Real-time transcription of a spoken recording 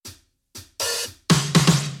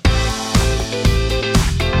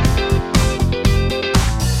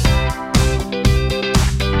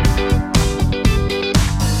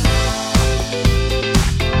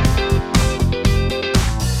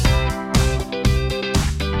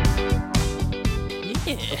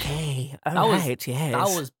Okay. All That was- right. Yes.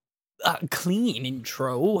 That was a clean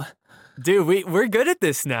intro. Dude, we're good at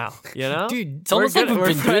this now, you know? Dude, it's We're almost like good- we've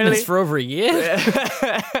we're been doing this for over a year.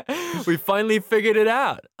 we finally figured it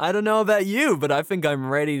out. I don't know about you, but I think I'm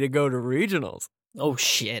ready to go to regionals. Oh,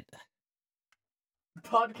 shit.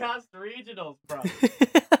 Podcast regionals, bro.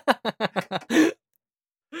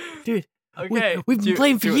 Dude, Okay. we've been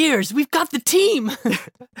playing for years. We've got the team.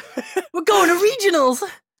 We're going to regionals.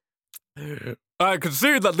 I can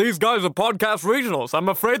see that these guys are podcast regionals. I'm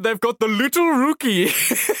afraid they've got the little rookie.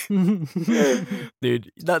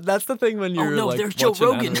 Dude, that's the thing when you're no, like there's Joe watching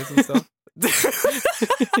Rogan. animes and stuff.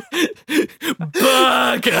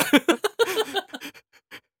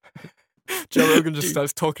 Joe Rogan just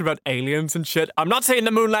starts talking about aliens and shit. I'm not saying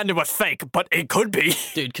the moon landing was fake, but it could be.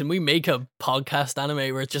 Dude, can we make a podcast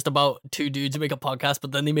anime where it's just about two dudes who make a podcast,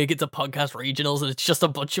 but then they make it to podcast regionals and it's just a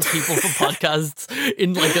bunch of people from podcasts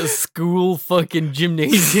in like a school fucking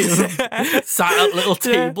gymnasium sat at little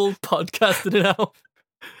table podcasting it out.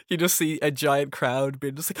 You just see a giant crowd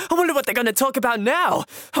being just like, I wonder what they're going to talk about now.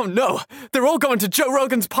 Oh no, they're all going to Joe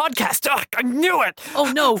Rogan's podcast. Oh, I knew it.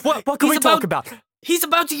 Oh no, What can we talk about? He's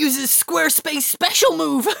about to use his Squarespace special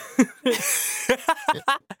move.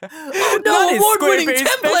 Oh no, award-winning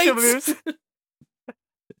templates.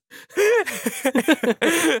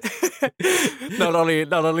 not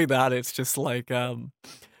only that, it's just like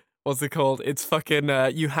what's it called? It's fucking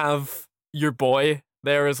you have your boy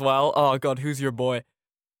there as well. Oh god, who's your boy?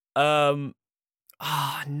 No,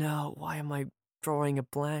 why am I drawing a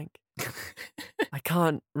blank? I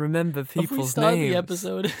can't remember people's Have we started names. the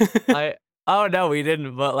episode? Oh no, we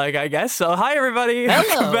didn't. But like, I guess so. Hi everybody,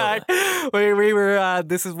 welcome Hello. back. We were.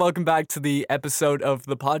 This is welcome back to the episode of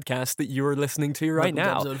the podcast that you are listening to right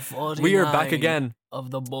Welcome to now. episode 49 We are back again. of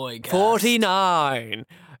the Boicast. 49.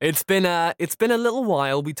 It's been a little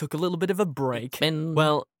while. We took a little bit of a break.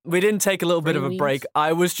 Well, we didn't take a little bit of a 3 break. weeks?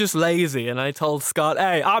 I was just lazy, and I told Scott,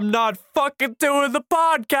 "Hey, I'm not fucking doing the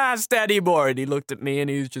podcast anymore." And he looked at me, and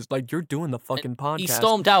he was just like, "You're doing the fucking podcast." He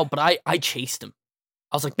stormed out, but I chased him.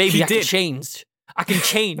 I was like, baby, He I can did. change. I can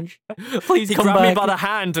change. Please He come grabbed back. me by the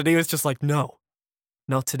hand, and he was just like, "No,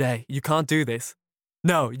 not today. You can't do this.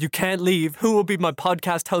 No, you can't leave. Who will be my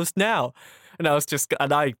podcast host now?" And I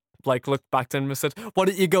like looked back to him and said, "Why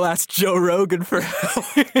don't you go ask Joe Rogan for help?"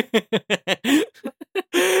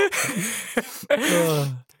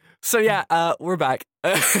 So yeah, we're back.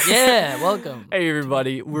 Yeah, welcome. Hey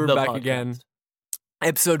everybody, we're The back podcast. again.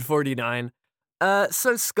 Episode 49.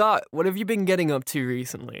 So Scott, what have you been getting up to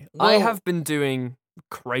recently? I Well- have been doing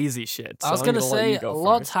crazy shit. So I was I'm gonna let say you go a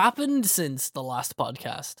lot's first. happened since the last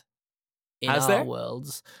podcast. In Has our there?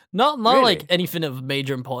 worlds, not Really? like anything of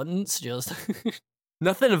major importance. Just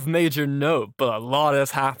Nothing of major note, but a lot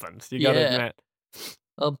has happened. You gotta Yeah. admit.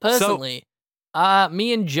 well, personally,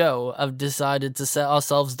 me and Joe have decided to set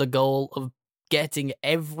ourselves the goal of getting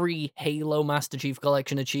every Halo Master Chief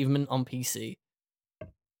Collection achievement on PC.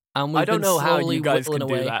 And we've I don't been know how slowly you guys whittling can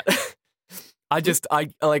away. do that.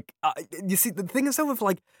 You see, the thing is though with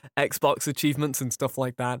like Xbox achievements and stuff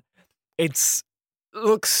like that, it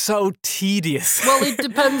looks so tedious. Well, it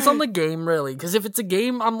depends on the game, really. Because if it's a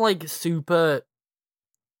game I'm like super,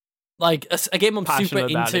 like a game I'm super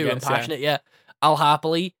Passionate about, I into and guess, yeah. passionate, yeah, I'll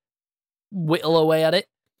happily whittle away at it.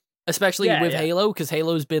 Especially Yeah, with yeah. Halo, because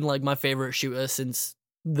Halo's been like my favorite shooter since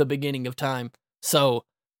the beginning of time. So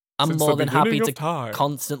I'm Since more the than happy beginning to of time.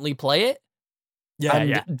 constantly play it yeah, and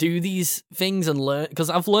yeah. do these things and learn. Because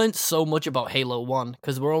I've learned so much about Halo 1.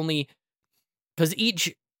 Because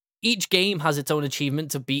each game has its own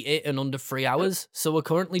achievement to beat it in under 3 hours. So we're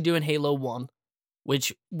currently doing Halo 1,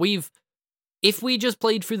 which if we just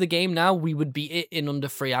played through the game now, we would beat it in under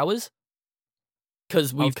 3 hours.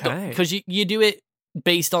 Because Okay. you do it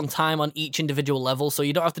based on time on each individual level, so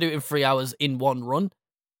you don't have to do it in 3 hours in one run.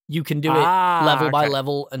 You can do it level by okay.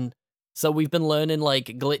 level, and so we've been learning like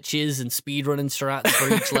glitches and speedrunning strats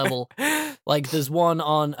for each level. Like there's one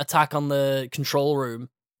on attack on the control room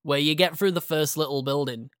where you get through the first little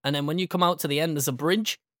building, and then when you come out to the end, there's a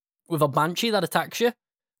bridge with a banshee that attacks you.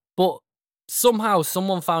 But somehow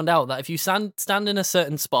someone found out that if you stand in a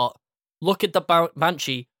certain spot, look at the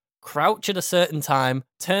banshee, crouch at a certain time,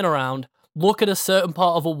 turn around, look at a certain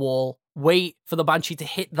part of a wall, wait for the banshee to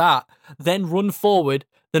hit that, then run forward,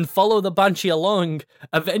 then follow the banshee along.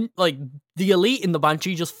 Like the elite in the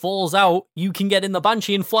banshee just falls out. You can get in the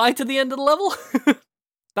banshee and fly to the end of the level.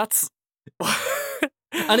 That's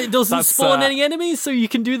And it doesn't That's, spawn any enemies, so you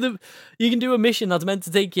can do a mission that's meant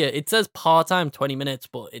to take you. It says part-time 20 minutes,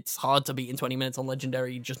 but it's hard to beat in 20 minutes on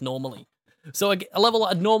Legendary just normally. So a level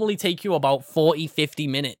that would normally take you about 40, 50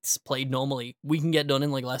 minutes played normally, we can get done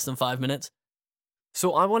in like less than 5 minutes.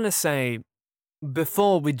 So I want to say,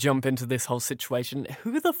 before we jump into this whole situation,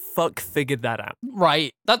 who the fuck figured that out?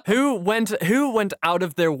 Right. That Who went out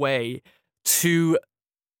of their way to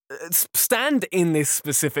stand in this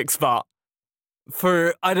specific spot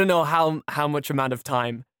for I don't know how much amount of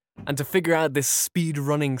time, and to figure out this speed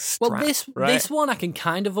running strat? well, right? this one I can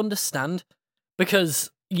kind of understand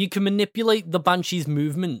because you can manipulate the Banshee's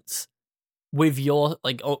movements with your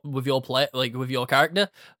with your play, like with your character,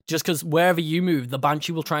 just because wherever you move, the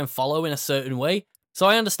Banshee will try and follow in a certain way. So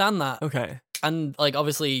I understand that. Okay. And like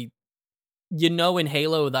obviously, you know in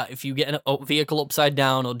Halo that if you get a vehicle upside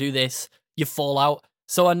down or do this, you fall out.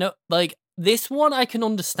 So I know like this one I can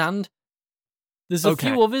understand. There's a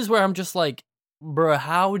few others where I'm just like, bruh,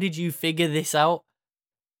 how did you figure this out?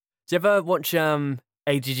 Do you ever watch ADGQ?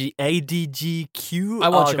 I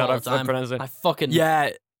watch it God, all the time. pronounced it. I fucking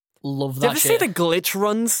love Do you that ever shit. see the glitch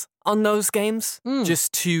runs on those games? Mm.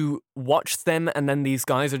 Just to watch them, and then these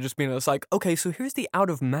guys are just being it's like, okay, so here's the out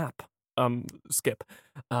of map skip.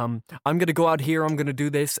 I'm gonna go out here, I'm gonna do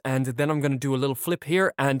this, and then I'm gonna do a little flip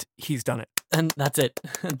here, and he's done it. And that's it.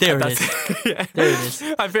 There it is. Yeah. There it is.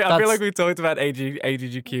 I feel like we talked about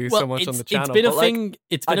ADGQ so much on the channel. It's been a but, thing.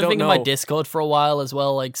 It's been a thing in my Discord for a while as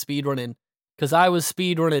well, like speedrunning. Because I was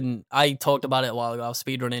speedrunning. I talked about it a while ago. I was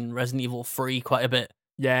speedrunning Resident Evil 3 quite a bit.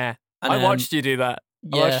 Yeah, And, I watched you do that.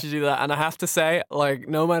 yeah. I watched you do that, and I have to say, like,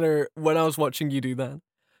 no matter when I was watching you do that,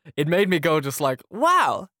 it made me go just like,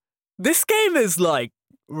 wow, this game is like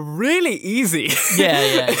really easy.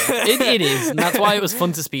 Yeah. It is, and that's why it was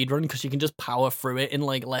fun to speedrun because you can just power through it in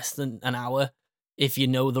like less than an hour if you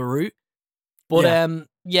know the route. But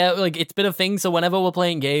like it's been a thing. So whenever we're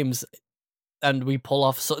playing games and we pull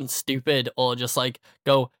off something stupid or just like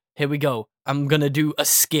go, here we go, I'm gonna do a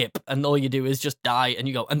skip, and all you do is just die, and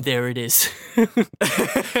you go, and there it is.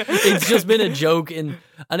 It's just been a joke, and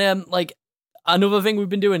like another thing we've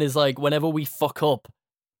been doing is like whenever we fuck up,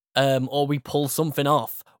 or we pull something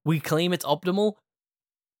off, we claim it's optimal.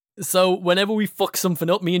 So whenever we fuck something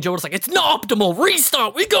up, me and Joe are just like, it's not optimal,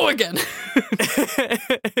 restart, we go again.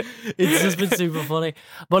 It's just been super funny.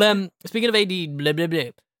 But speaking of AD, blah blah blah,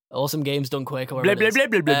 awesome games done quick. Or Blah, blah, blah,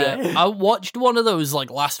 blah, blah, blah. I watched one of those like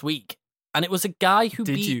last week, and it was a guy who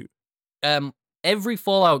Did beat you? Every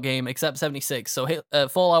Fallout game except 76. So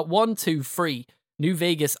Fallout 1, 2, 3, New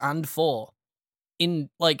Vegas, and 4 in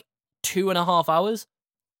like 2.5 hours.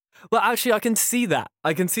 Well, actually, I can see that.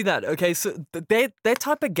 Okay, so their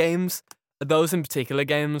type of games, those in particular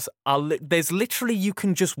games, are there's literally you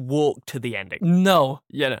can just walk to the ending. No.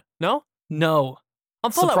 Yeah, no?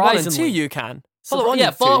 On Fallout 1 and 2 Surprisingly. you can.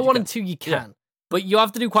 Fallout 1 and 2 you can. Yeah. But you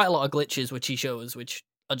have to do quite a lot of glitches, which he shows, which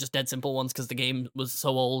are just dead simple ones because the game was so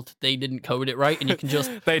old they didn't code it right, and you can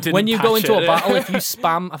just when you go into a battle, if you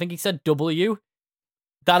spam, I think he said W,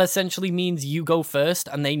 that essentially means you go first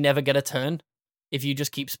and they never get a turn. If you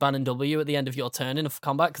just keep spamming W at the end of your turn in a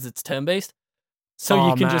combat because it's turn based, so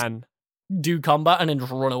you can just do combat and then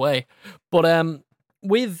just run away. But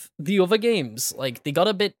with the other games, like they got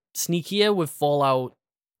a bit sneakier with Fallout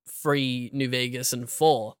 3, New Vegas, and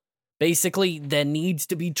 4. Basically, there needs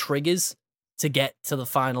to be triggers to get to the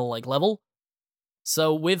final like level.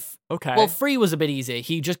 So with 3 was a bit easier.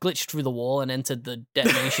 He just glitched through the wall and entered the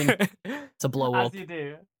detonation to blow up. As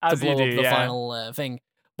you do, the final thing.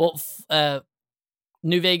 But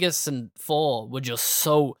New Vegas and 4 were just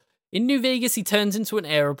so. In New Vegas, he turns into an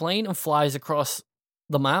aeroplane and flies across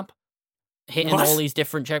the map, hitting all these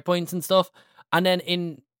different checkpoints and stuff. And then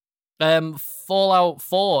in Fallout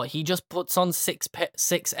 4, he just puts on six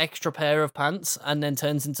extra pair of pants and then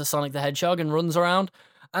turns into Sonic the Hedgehog and runs around.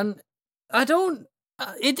 And I don't.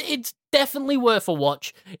 It's definitely worth a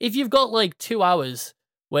watch if you've got like 2 hours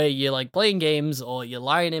where you're like playing games or you're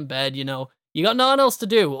lying in bed. You know, you got nothing else to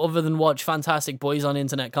do other than watch fantastic boys on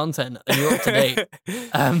internet content, and you're up to date.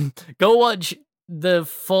 Go watch the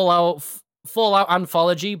Fallout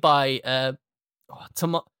anthology by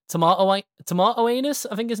Tomato Anus,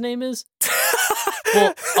 I think his name is.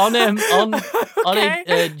 But on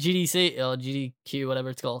GDC or GDQ, whatever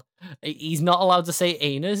it's called, he's not allowed to say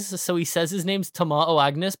anus, so he says his name's Tomato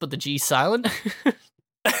Agnes, but the G's silent.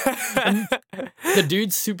 And the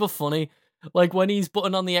dude's super funny. Like when he's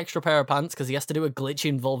putting on the extra pair of pants because he has to do a glitch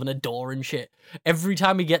involving a door and shit. Every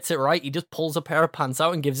time he gets it right, he just pulls a pair of pants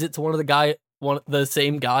out and gives it to the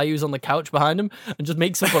same guy who's on the couch behind him, and just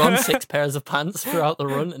makes him put on 6 pairs of pants throughout the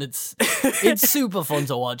run. And it's super fun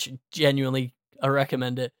to watch. Genuinely, I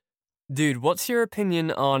recommend it. Dude, what's your opinion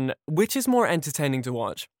on which is more entertaining to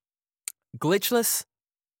watch? Glitchless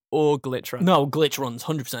or glitch run? No, glitch runs,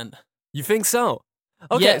 100%. You think so?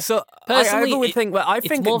 Okay, Yeah, so personally, I would think. Well, I it's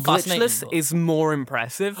think more fascinating, glitchless but- is more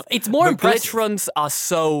impressive. It's more the impressive. glitch runs are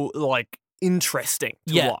so like interesting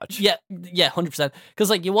to watch. Yeah, 100%. Because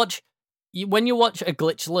like when you watch a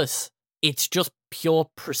glitchless, it's just pure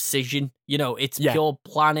precision. You know, it's Yeah. pure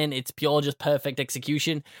planning. It's pure just perfect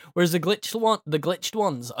execution. Whereas the glitched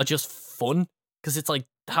ones are just fun because it's like,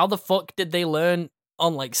 how the fuck did they learn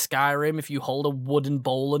on like Skyrim? If you hold a wooden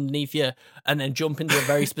bowl underneath you and then jump into a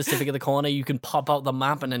very specific of the corner, you can pop out the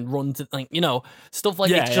map and then run to like stuff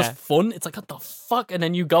like Yeah, it's just fun. It's like, what the fuck? And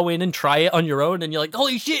then you go in and try it on your own, and you're like,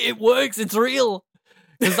 holy shit, it works. It's real.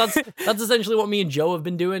 Because that's essentially what me and Joe have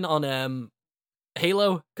been doing on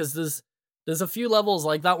Halo. Because there's a few levels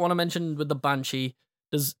like that one I mentioned with the Banshee.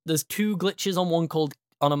 There's 2 glitches on one called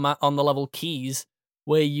on the level Keys,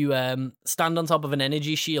 where you stand on top of an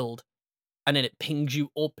energy shield, and then it pings you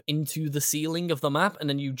up into the ceiling of the map, and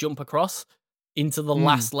then you jump across into the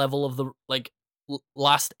last level of the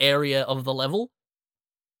last area of the level.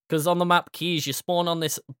 Because on the map Keys, you spawn on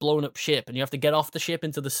this blown up ship, and you have to get off the ship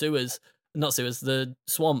into the the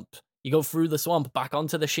swamp. You go through the swamp back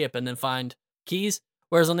onto the ship, and then find Keys.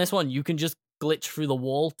 Whereas on this one, you can just glitch through the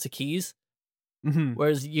wall to Keys. Mm-hmm.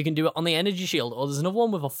 Whereas you can do it on the energy shield. Or there's another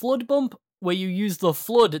one with a flood bump where you use the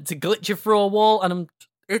flood to glitch you through a wall, and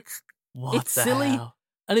it's silly. Hell?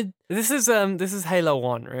 And This is Halo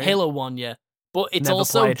 1, right? Halo 1, yeah. But it's Never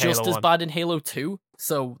also played just Halo as 1. bad in Halo 2.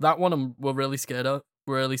 So that one we're really scared of.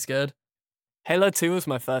 Really scared. Halo 2 was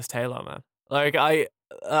my first Halo, man. Like I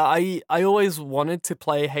always wanted to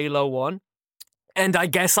play Halo 1. And I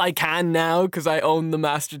guess I can now because I own the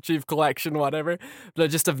Master Chief Collection, whatever. But I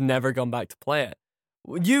just have never gone back to play it.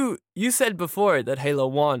 You said before that Halo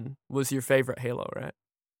 1 was your favorite Halo, right?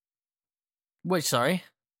 Which, sorry?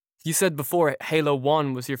 You said before Halo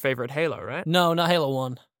 1 was your favorite Halo, right? No, not Halo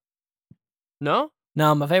 1. No?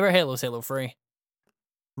 No, my favorite Halo is Halo 3.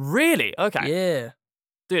 Really? Okay. Yeah.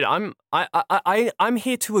 Dude, I'm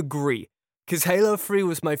here to agree because Halo 3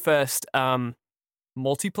 was my first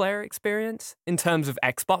multiplayer experience in terms of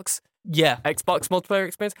Xbox multiplayer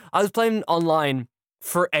experience. I was playing online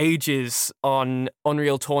for ages on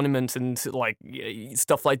Unreal Tournament and like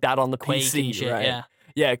stuff like that on the Quake PC, and shit, right?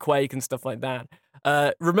 Yeah, Quake and stuff like that.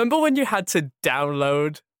 Remember when you had to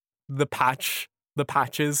download the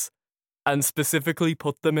patches and specifically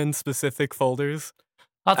put them in specific folders?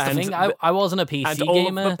 That's the thing. I wasn't a PC and all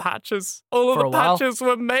gamer. Of the patches, all of for the a while. patches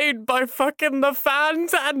were made by fucking the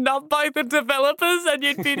fans and not by the developers. And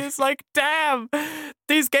you'd be just like, "Damn,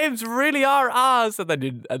 these games really are ours." And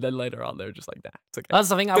then later on, they were just like, "Nah, it's okay." That's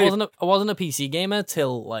the thing. I wasn't a PC gamer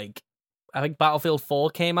till like I think Battlefield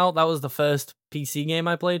 4 came out. That was the first PC game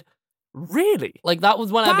I played. Really? Like that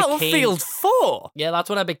was when I became Battlefield 4. Yeah, that's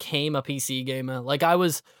when I became a PC gamer. Like I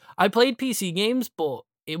played PC games, but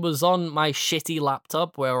it was on my shitty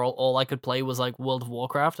laptop where all I could play was like World of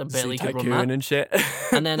Warcraft. I barely could run that. And shit.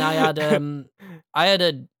 And then I had a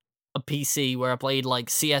PC where I played like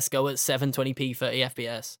CS:GO at 720p 30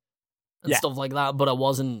 FPS and stuff like that. But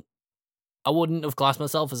I wouldn't have classed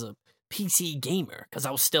myself as a PC gamer because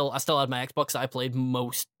I still had my Xbox that I played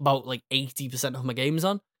about like 80% of my games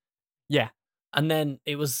on. Yeah. And then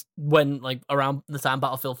it was when like around the time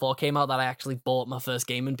Battlefield 4 came out that I actually bought my first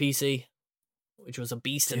gaming PC, which was a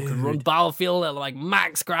beast and could run Battlefield at like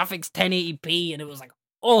max graphics 1080p, and it was like,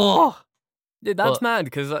 oh, dude, that's mad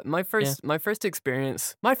because my first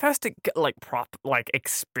experience,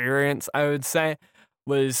 experience, I would say,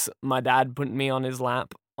 was my dad putting me on his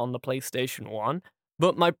lap on the PlayStation 1.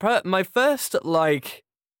 But my first like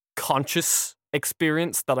conscious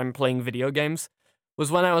experience that I'm playing video games was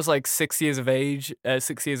when I was like 6 years of age,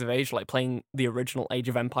 like playing the original Age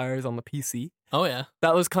of Empires on the PC. Oh yeah.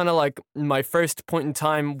 That was kind of like my first point in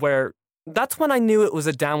time where that's when I knew it was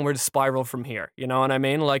a downward spiral from here. You know what I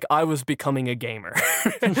mean? Like I was becoming a gamer.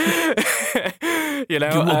 You know,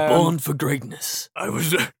 you were born for greatness. I was,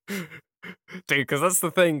 dude, because that's the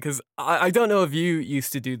thing. Because I don't know if you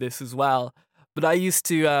used to do this as well, but I used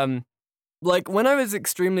to like when I was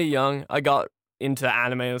extremely young, I got into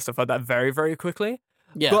anime and stuff like that very, very quickly.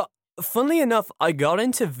 Yeah. But funnily enough, I got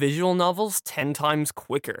into visual novels 10 times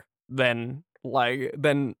quicker than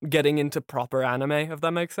getting into proper anime, if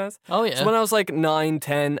that makes sense. Oh yeah. So when I was like 9,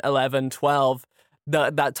 10, 11, 12,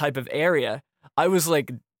 that type of area, I was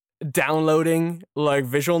like downloading like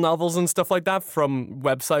visual novels and stuff like that from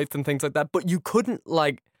websites and things like that, but you couldn't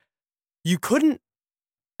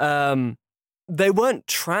they weren't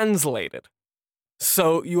translated.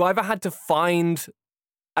 So you either had to find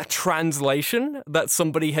a translation that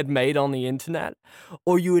somebody had made on the internet,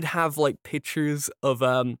 or you would have like pictures of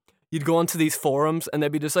you'd go onto these forums and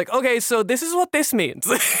they'd be just like, okay, so this is what this means.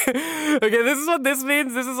 Okay, this is what this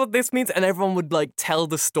means. This is what this means. And everyone would like tell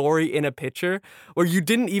the story in a picture where you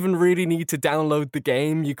didn't even really need to download the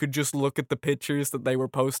game. You could just look at the pictures that they were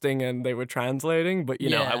posting and they were translating. But, you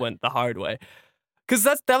know, I went the hard way. Because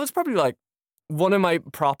that was probably like one of my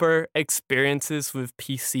proper experiences with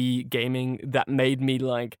PC gaming that made me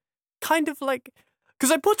like, kind of like,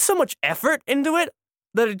 because I put so much effort into it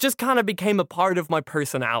that it just kind of became a part of my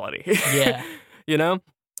personality. Yeah. You know?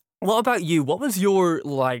 What about you? What was your,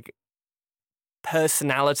 like,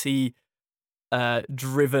 personality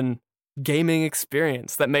driven gaming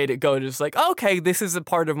experience that made it go just like, okay, this is a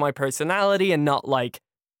part of my personality and not, like,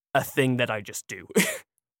 a thing that I just do?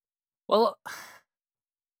 Well,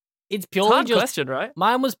 it's It's a purely hard just... question, right?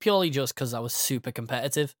 Mine was purely just because I was super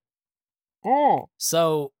competitive. Oh.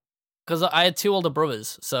 So, because I had two older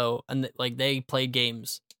brothers, and like they played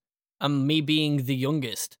games, and me being the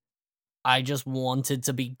youngest, I just wanted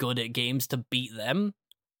to be good at games to beat them.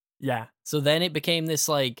 Yeah. So then it became this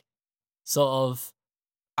like sort of,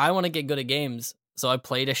 I want to get good at games, so I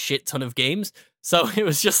played a shit ton of games. So it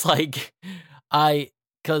was just like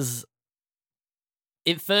because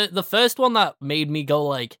the first one that made me go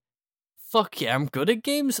like, fuck yeah, I'm good at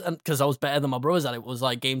games, and because I was better than my brothers at it, was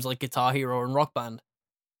like games like Guitar Hero and Rock Band.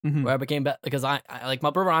 Mhm. Where I became better because I like my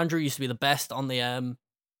brother Andrew used to be the best on the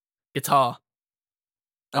guitar.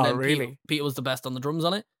 And then really? Peter was the best on the drums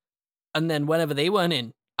on it. And then whenever they weren't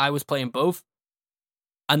in, I was playing both.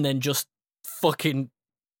 And then just fucking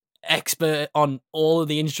expert on all of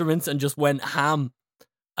the instruments and just went ham.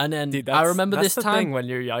 And then Dude, I remember that's this the time thing when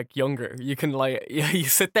you're like younger, you can like you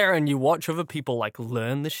sit there and you watch other people like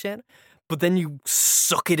learn the shit, but then you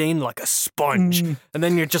suck it in like a sponge, and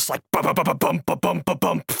then you're just like bum bum bum bum bum bum bum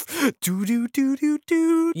bum do do do do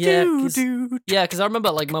do do do. Yeah, because I remember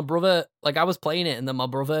like my brother, like I was playing it, and then my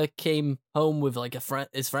brother came home with like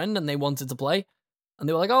his friend, and they wanted to play, and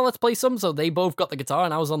they were like, "Oh, let's play some." So they both got the guitar,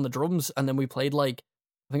 and I was on the drums, and then we played like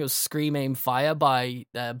I think it was "Scream Aim Fire" by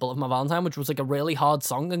Bullet for My Valentine, which was like a really hard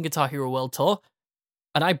song on Guitar Hero World Tour,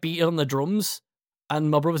 and I beat it on the drums. And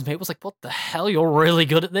my brother's mate was like, "What the hell? You're really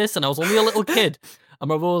good at this." And I was only a little kid, and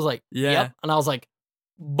my brother was like, Yeah. "Yep," and I was like,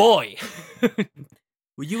 "Boy."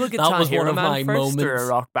 Were you a Guitar was Hero one of man my first or a moments.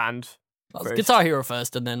 Rock Band? First? Guitar Hero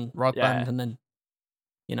first, and then Rock Yeah. Band, and then,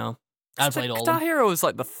 you know, I played all of Guitar them. Hero was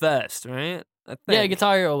like the first, right? I Yeah, think.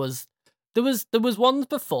 Guitar Hero was... There was ones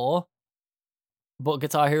before, but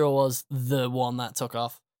Guitar Hero was the one that took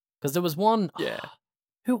off. Because there was one... Yeah.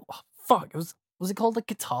 Fuck, was it called like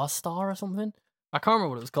Guitar Star or something? I can't remember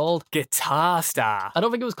what it was called. Guitar Star. I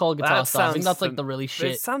don't think it was called Guitar That Star. I think sounds that's like the really It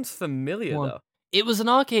shit sounds familiar one. though. It was an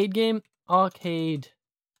arcade game. Arcade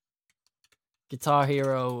Guitar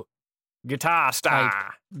Hero Guitar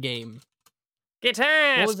Star. game.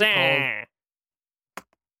 Guitar What was it Star.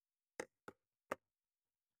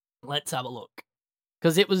 Let's have a look.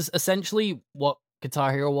 Because it was essentially what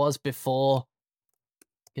Guitar Hero was before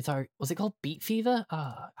Guitar... Was it called Beat Fever?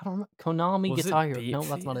 I don't remember. Konami Was it Guitar Hero. Beat No,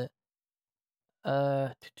 that's not it.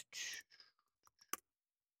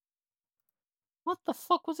 What the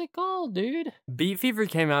fuck was it called, dude? Beat Fever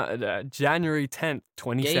came out at January 10th,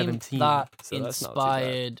 2017. Game that so that's not too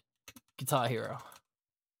inspired Guitar Hero.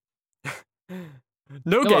 bad.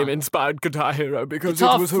 No Come game on. inspired Guitar Hero because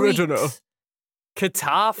Guitar it was Freaks. original.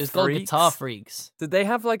 Guitar It's called Freaks? Guitar Freaks. Did they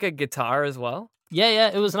have like a guitar as well? Yeah,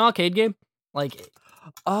 it was an arcade game. Like,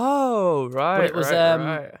 Oh, right. it was,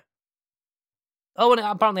 right. oh, and it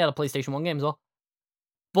apparently had a PlayStation 1 game as well.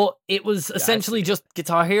 But it was essentially just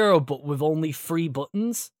Guitar Hero, but with only 3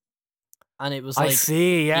 buttons. And it was I like,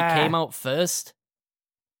 see, yeah. it came out first.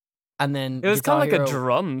 And then It was Guitar kind of like Hero... a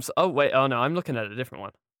drums. Oh, wait. Oh, no. I'm looking at a different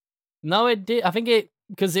one. No, it did. I think it...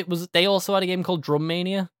 Because it was... They also had a game called Drum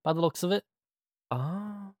Mania, by the looks of it.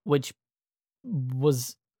 Oh. Which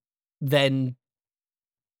was then...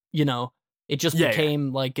 You know... It just Yeah,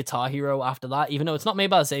 became like Guitar Hero after that, even though it's not made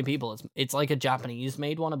by the same people. It's like a Japanese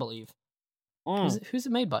made one, I believe. Who's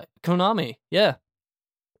it made by? Konami. Yeah.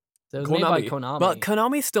 So it was made by Konami. But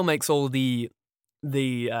Konami still makes all the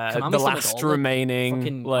Konami still make last all the remaining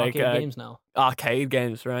fucking like arcade games now. arcade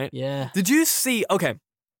games, right? Yeah. Did you see? Okay.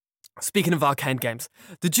 Speaking of arcade games,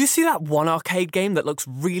 did you see that one arcade game that looks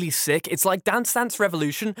really sick? It's like Dance Dance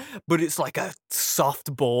Revolution, but it's like a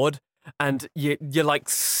soft board, and you're like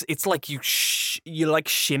it's like you like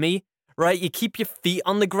shimmy, right? You keep your feet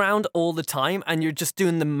on the ground all the time, and you're just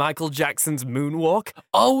doing the Michael Jackson's moonwalk.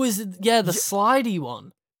 Oh, is it? Yeah, the slidey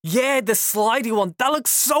one. Yeah, the slidey one. That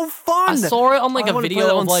looks so fun. I saw it on like I a wanna play video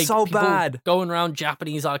that of one like so people bad. going around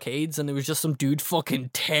Japanese arcades, and there was just some dude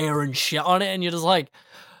fucking tearing shit on it, and you're just like,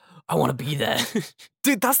 I want to be there.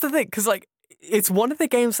 Dude, that's the thing, because like it's one of the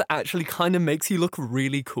games that actually kind of makes you look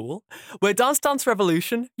really cool. Where Dance Dance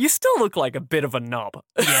Revolution, you still look like a bit of a knob.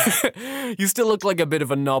 Yeah. You still look like a bit of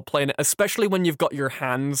a knob playing it, especially when you've got your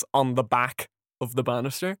hands on the back of the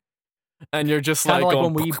banister. And you're just Kind of like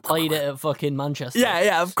going, when we played it at fucking Manchester.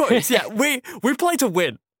 Yeah, of course. Yeah, we play to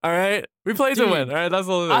win, all right? We play to win, all right? That's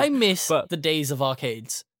all it is. I miss the days of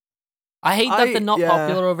arcades. I hate that they're not yeah.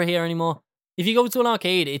 popular over here anymore. If you go to an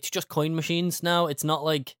arcade, it's just coin machines now. It's not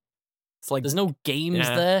like... It's like there's no games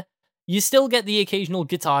yeah. there. You still get the occasional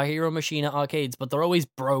Guitar Hero machine at arcades, but they're always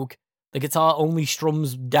broke. The guitar only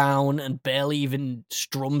strums down and barely even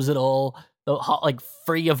strums at all. Like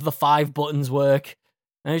 3 of the 5 buttons work.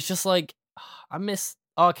 And it's just like, I miss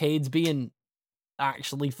arcades being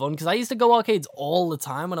actually fun, because I used to go arcades all the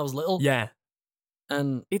time when I was little. Yeah.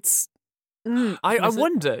 And it's... I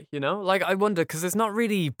wonder, you know? Like, I wonder, because there's not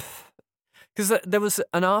really... Because there was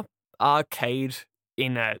an arcade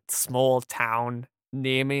in a small town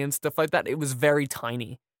near me and stuff like that. It was very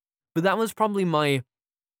tiny. But that was probably my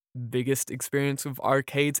biggest experience with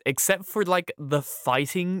arcades, except for like the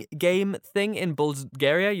fighting game thing in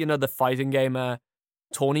Bulgaria. You know, the fighting game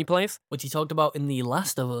Tony plays? Which he talked about in the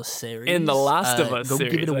Last of Us series. In the Last of Us go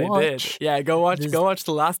series, give it a watch. Yeah, go watch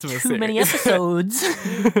the Last of Us series. Too many episodes.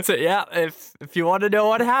 So yeah, if you want to know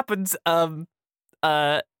what happens,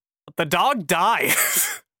 the dog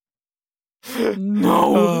dies.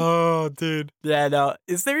 No. Oh, dude. Yeah, no.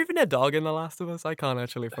 Is there even a dog in The Last of Us? I can't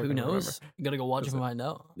actually fucking Who knows? remember. You gotta go watch it and find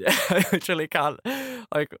out. Yeah, I actually can't.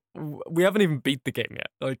 Like, we haven't even beat the game yet.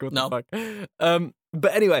 Like, what the fuck?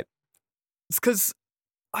 But anyway, it's because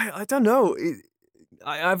I don't know.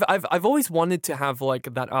 I've always wanted to have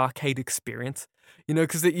like that arcade experience, you know,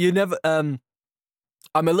 because you never. I'm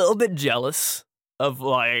a little bit jealous of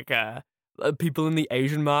like people in the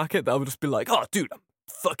Asian market that would just be like, oh, dude, I'm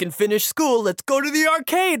fucking finished school, let's go to the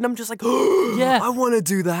arcade. And I'm just like, oh, yeah, I want to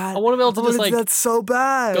do that. I want to be able to just like, that's so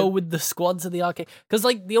bad. Go with the squad to the arcade. Because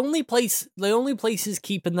like the only places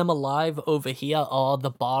keeping them alive over here are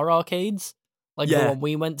the bar arcades, like the one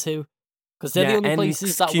we went to. Because they're the only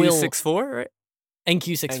places that will... NQ64, right?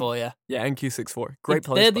 NQ64, yeah. Yeah, NQ64. Great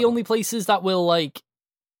place. They're the only places that will like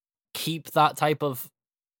keep that type of...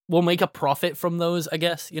 will make a profit from those, I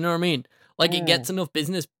guess. You know what I mean? Like it gets enough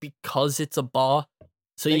business because it's a bar.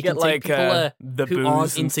 So you can take people who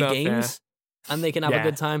aren't into games and they can have a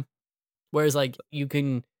good time. Whereas, like, you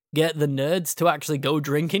can get the nerds to actually go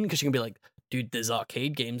drinking because you can be like, dude, there's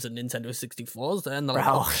arcade games and Nintendo 64s there. And they're like,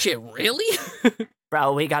 oh, shit, really?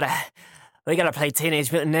 Bro, we gotta play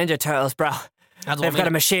Teenage Mutant Ninja Turtles, bro. They've got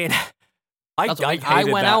a machine. I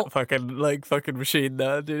went out fucking machine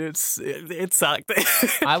though, dude. It sucked.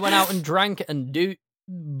 I went out and drank and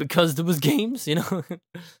because there was games, you know?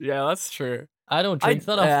 Yeah, that's true. I don't drink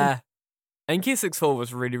that often. NQ64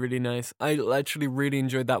 was really, really nice. I actually really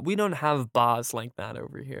enjoyed that. We don't have bars like that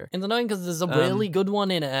over here. It's annoying because there's a really good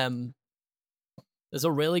one in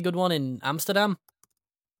Amsterdam.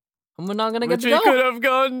 And we're not gonna get to go. Which we could have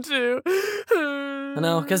gone to. I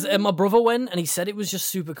know, because my brother went and he said it was just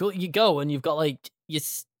super cool. You go and you've got like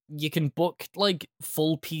you can book like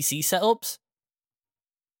full PC setups.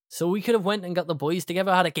 So we could have went and got the boys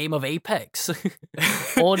together, had a game of Apex,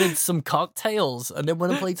 ordered some cocktails, and then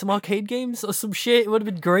went and played some arcade games or some shit. It would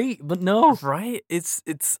have been great, but no. Right?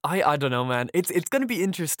 I don't know, man. It's gonna be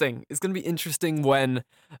interesting. It's gonna be interesting when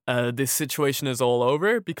this situation is all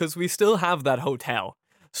over because we still have that hotel.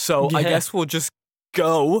 So I guess we'll just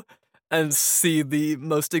go and see the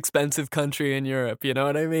most expensive country in Europe. You know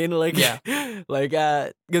what I mean? Like,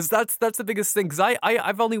 because that's the biggest thing. Because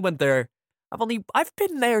I've only went there. I've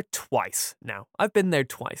been there twice now. I've been there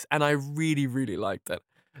twice, and I really, really liked it.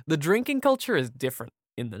 The drinking culture is different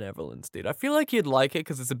in the Netherlands, dude. I feel like you'd like it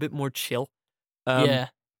because it's a bit more chill. Then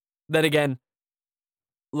again,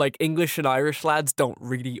 like English and Irish lads don't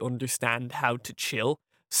really understand how to chill.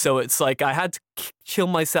 So it's like I had to chill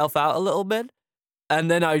myself out a little bit.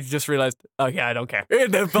 And then I just realized, okay, I don't care.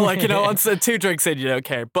 But like, you know, once 2 drinks in, you don't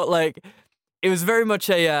care. But like, it was very much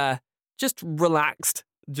a just relaxed,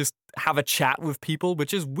 just have a chat with people,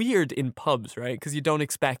 which is weird in pubs, right? Because you don't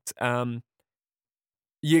expect,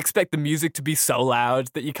 you expect the music to be so loud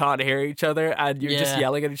that you can't hear each other, and you're just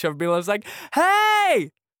yelling at each other. People are like,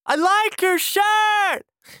 "Hey, I like your shirt."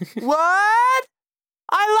 What?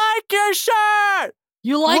 I like your shirt.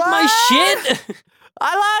 You like my shit?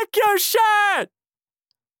 I like your shirt.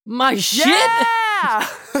 My shit? Yeah,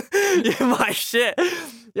 yeah, my shit.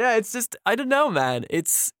 Yeah, it's just I don't know, man.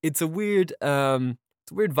 It's a weird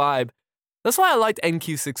vibe. That's why I liked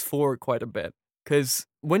NQ64 quite a bit. Because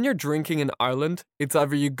when you're drinking in Ireland, it's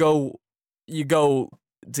either you go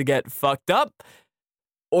to get fucked up,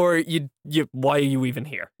 or you why are you even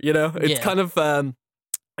here? You know, it's Yeah. kind of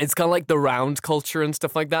like the round culture and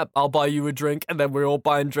stuff like that. I'll buy you a drink, and then we're all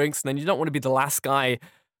buying drinks, and then you don't want to be the last guy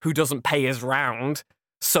who doesn't pay his round.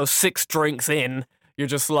 So 6 drinks in, you're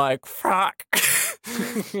just like, fuck.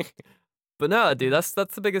 But no, dude, that's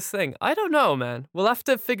the biggest thing. I don't know, man. We'll have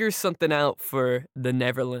to figure something out for the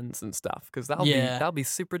Netherlands and stuff, because that'll be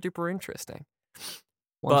super duper interesting.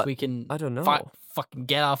 Once But we can, I don't know. fucking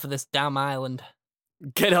get off of this damn island.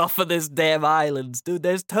 Get off of this damn islands, dude.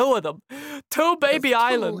 There's 2 of them. 2 baby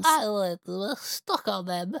islands. Islands. We're stuck on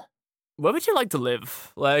them. Where would you like to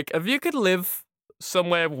live? Like, if you could live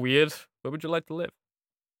somewhere weird, where would you like to live?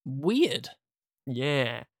 Weird.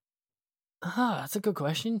 Yeah. That's a good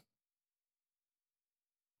question.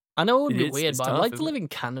 I know it would be weird, It's but tough, I'd like to isn't live in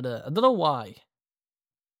Canada. I don't know why.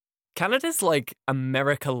 Canada's like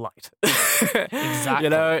America light. Exactly. You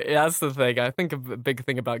know, that's the thing. I think a big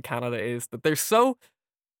thing about Canada is that they're so,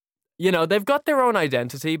 you know, they've got their own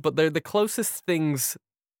identity, but they're the closest things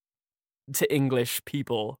to English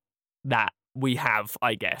people that we have,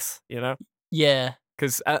 I guess, you know? Yeah.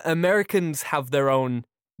 Because Americans have their own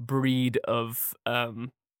breed of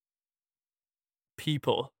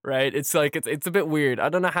people, right? It's like, it's a bit weird. I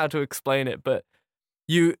don't know how to explain it, but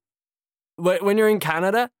when you're in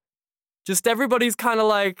Canada, just everybody's kind of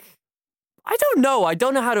like, I don't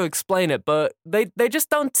know how to explain it, but they just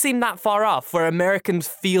don't seem that far off, where Americans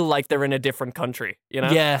feel like they're in a different country, you know?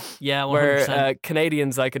 Yeah, 100%. Where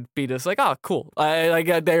Canadians, I could be just like, oh, cool.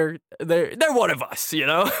 They're one of us, you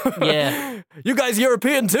know? Yeah. You guys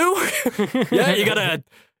European too? Yeah, you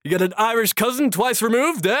got an Irish cousin twice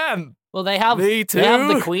removed? Damn. Well, they have Me too. They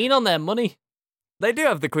have the Queen on their money. They do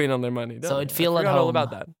have the Queen on their money, don't So they? it'd feel I at forgot all home.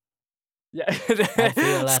 about that. Yeah.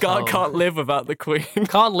 feel at Scott home. can't live without the Queen.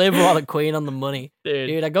 Can't live without a Queen on the money. Dude.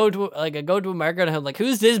 Dude, I go to America and I'm like,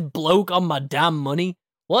 who's this bloke on my damn money?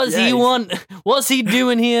 What does Yeah, he he's- want? What's he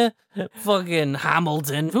doing here? Fucking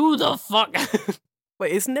Hamilton. Who the fuck?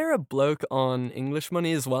 Wait, isn't there a bloke on English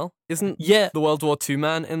money as well? Isn't Yeah. the World War II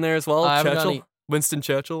man in there as well? I haven't got Churchill? any- Winston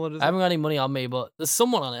Churchill, what is I it? haven't got any money on me, but there's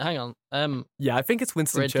someone on it. Hang on. Yeah, I think it's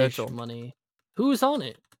Winston British Churchill. money. Who's on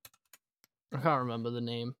it? I can't remember the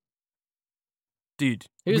name. Dude,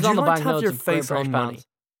 Who's would on you the like to have banknotes your of face British on pounds? money?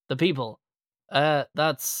 The people.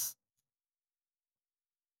 That's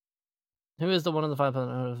who is the one on the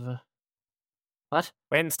 £5? What?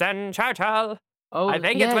 Winston Churchill. Oh, I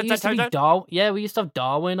think yeah, it's it used to be Winston Yeah, we used to have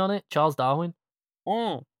Darwin on it. Charles Darwin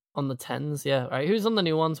Mm. on the 10s. Yeah, right. Who's on the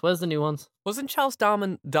new ones? Where's the new ones? Wasn't Charles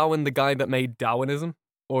Darwin the guy that made Darwinism?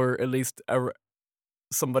 Or at least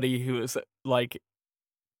somebody who is, like,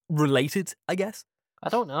 related, I guess? I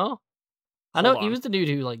don't know. I know Hold he on. was the dude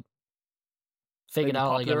who figured Maybe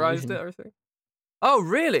out popularized evolution. it or something? Oh,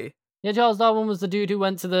 really? Yeah, Charles Darwin was the dude who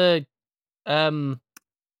went to the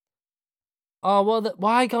Oh well,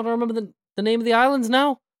 why can't I remember the name of the islands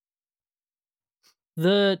now?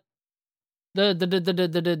 The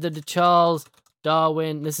Charles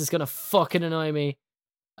Darwin. This is gonna fucking annoy me.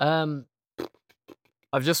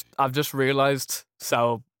 I've just realized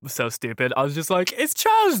so stupid. I was just like, it's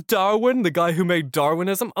Charles Darwin, the guy who made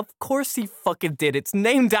Darwinism. Of course he fucking did. It's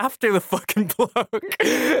named after the fucking bloke.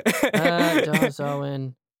 Charles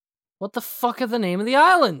Darwin. What the fuck are the name of the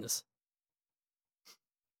islands?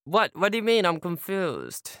 What do you mean? I'm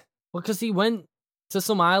confused. Well, because he went to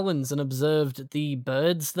some islands and observed the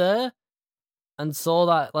birds there, and saw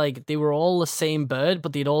that they were all the same bird,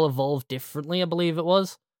 but they'd all evolved differently. I believe it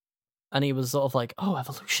was. And he was sort of like, oh,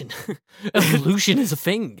 evolution. Evolution is a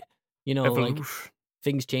thing. You know, Evolution.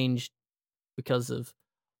 things changed because of...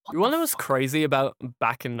 You know what was crazy about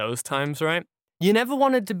back in those times, right? You never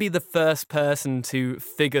wanted to be the first person to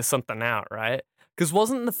figure something out, right? Because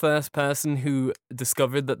wasn't the first person who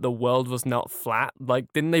discovered that the world was not flat?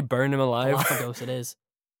 Didn't they burn him alive? Galapagos it is.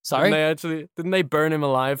 Sorry? Didn't they burn him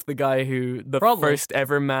alive, the guy the Probably. first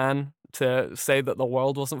ever man to say that the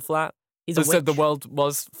world wasn't flat? He's a said the witch. world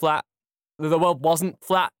was flat. The world wasn't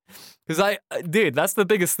flat. Because dude, that's the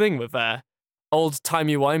biggest thing with old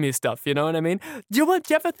timey-wimey stuff, you know what I mean? Do you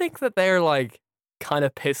ever think that they're kind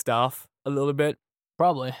of pissed off a little bit?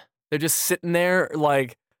 Probably. They're just sitting there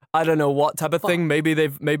I don't know what type of thing. Maybe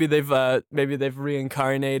they've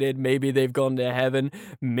reincarnated. Maybe they've gone to heaven.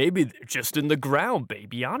 Maybe they're just in the ground,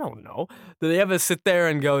 baby. I don't know. Do they ever sit there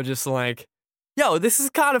and go just yo, this is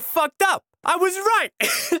kind of fucked up. I was right.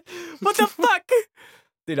 What the fuck?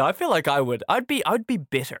 Dude, I feel like I would. I'd be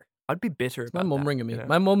bitter. I'd be bitter about My mum that, ringing me. you know?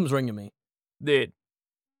 My mum's ringing me. Dude,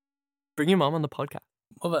 bring your mom on the podcast.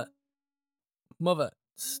 Mother,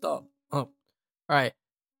 stop. Oh, all right.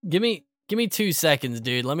 Give me 2 seconds,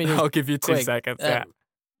 dude. Let me just I'll give you 2 quick, seconds. Yeah.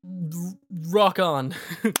 Rock on.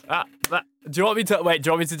 Do you want me to wait? Do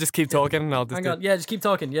you want me to just keep talking? And I'll just Hang on. Yeah, just keep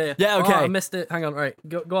talking. Yeah. Yeah, okay. Oh, I missed it. Hang on. Right.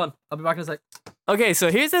 Go on. I'll be back in a sec. Okay, so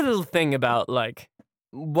here's a little thing about like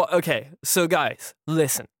what. Okay, so guys,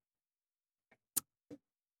 listen.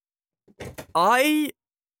 I'm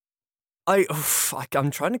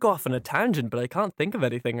trying to go off on a tangent, but I can't think of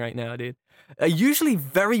anything right now, dude. I'm usually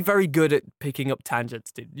very, very good at picking up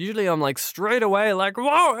tangents, dude. Usually I'm like straight away like,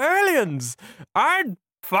 whoa, aliens! I'm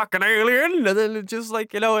fucking alien! And then it just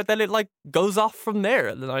like, then it like goes off from there.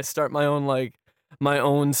 And then I start my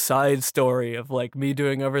own side story of like me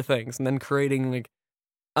doing other things and then creating like,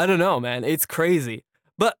 I don't know, man. It's crazy.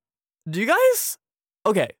 But do you guys...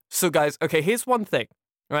 Okay, so guys, here's one thing,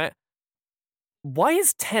 right? Why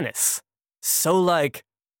is tennis so, like,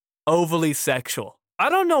 overly sexual? I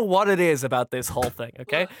don't know what it is about this whole thing,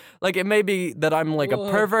 okay? Like, it may be that I'm, like, a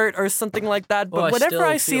pervert or something like that, but whenever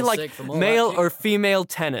I see, like, male or female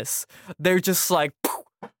tennis, they're just like,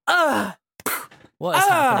 what is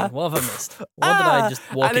happening? What have I missed? What did I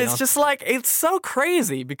just walk in And it's on? just, like, it's so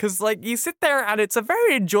crazy because, like, you sit there and it's a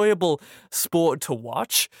very enjoyable sport to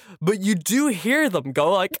watch, but you do hear them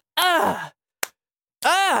go, like,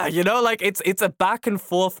 like it's a back and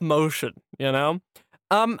forth motion, and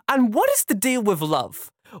what is the deal with love?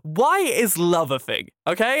 Why is love a thing?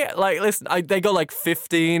 Okay, like listen, they go like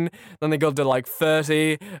 15, then they go to like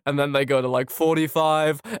 30, and then they go to like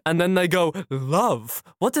 45, and then they go love.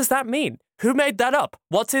 What does that mean? Who made that up?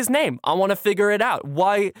 What's his name? I want to figure it out.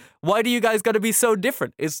 Why do you guys got to be so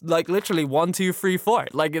different? It's like literally 1, 2, 3, 4.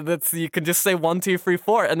 Like you can just say 1, 2, 3,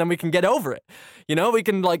 4, and then we can get over it. We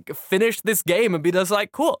can like finish this game and be just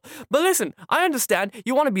like cool. But listen, I understand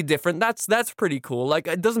you want to be different. That's pretty cool.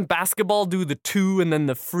 Like doesn't basketball do the 2 and then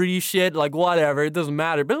the 3 shit? Like whatever, it doesn't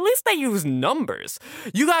matter. But at least they use numbers.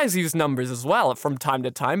 You guys use numbers as well from time to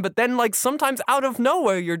time. But then like sometimes out of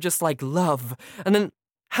nowhere you're just like love, and then.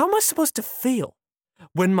 How am I supposed to feel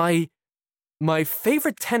when my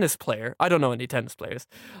favorite tennis player, I don't know any tennis players,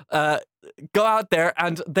 go out there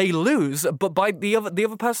and they lose, but by the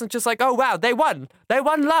other person's just like, oh wow, they won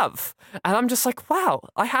love. And I'm just like, wow,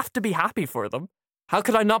 I have to be happy for them. How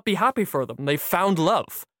could I not be happy for them? They found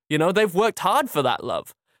love. They've worked hard for that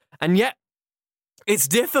love. And yet, it's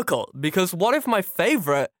difficult because what if my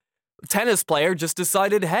favorite tennis player just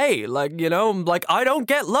decided, hey, like I don't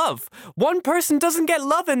get love. One person doesn't get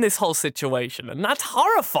love in this whole situation, and that's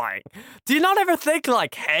horrifying. Do you not ever think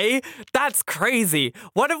like, hey, that's crazy?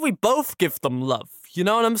 What if we both give them love? You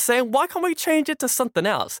know what I'm saying? Why can't we change it to something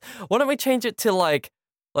else? Why don't we change it to like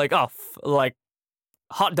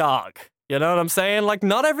hot dog? You know what I'm saying? Like,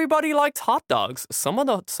 not everybody likes hot dogs. Some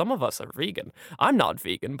of us are vegan. I'm not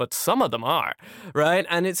vegan, but some of them are, right?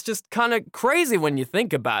 And it's just kind of crazy when you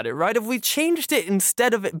think about it, right? If we changed it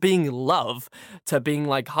instead of it being love to being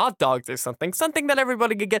like hot dogs or something that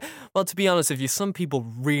everybody could get. Well, to be honest with you, some people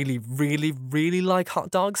really, really, really like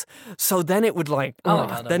hot dogs. So then it would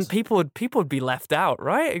then people would be left out,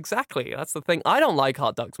 right? Exactly. That's the thing. I don't like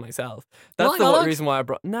hot dogs myself. That's the reason why I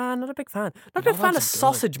brought. Nah, not a big fan. Not a big fan of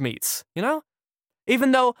sausage meats.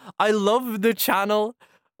 Even though I love the channel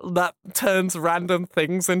that turns random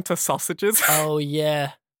things into sausages. Oh,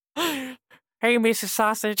 yeah. Hey, Mrs.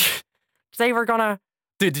 Sausage. Today we're gonna...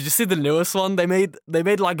 Dude, did you see the newest one? They made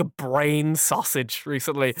like a brain sausage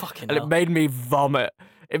recently. Fucking and hell. It made me vomit.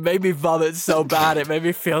 It made me vomit so bad. It made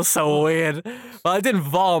me feel so weird. Well, I didn't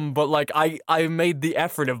vom, but like I made the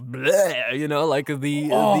effort of bleh, like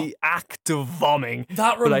the act of vomiting.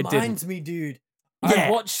 That reminds me, dude. Yeah.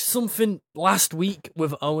 I watched something last week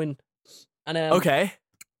with Owen. And okay.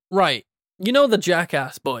 Right. You know the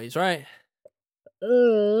Jackass boys, right?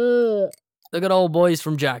 The good old boys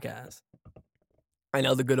from Jackass. I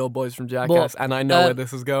know the good old boys from Jackass, and I know where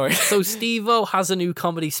this is going. So Steve-O has a new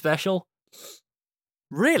comedy special.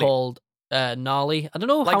 Really? Called Gnarly. I don't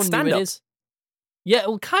know Like how stand-up? new it is. Yeah,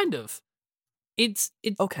 well, kind of. It's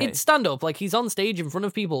stand-up. Like, he's on stage in front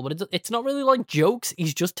of people, but it's not really like jokes.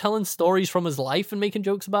 He's just telling stories from his life and making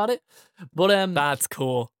jokes about it. But That's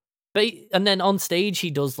cool. and then on stage, he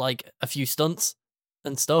does, like, a few stunts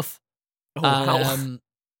and stuff. Oh, wow.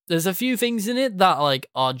 There's a few things in it that, like,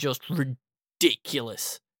 are just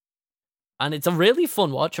ridiculous. And it's a really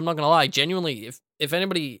fun watch, I'm not gonna lie. Genuinely, if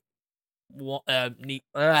anybody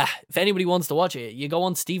if anybody wants to watch it, you go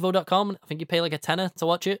on stevo.com. I think you pay like $10 to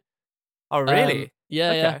watch it. Oh, really? Yeah,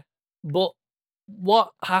 Okay. yeah. But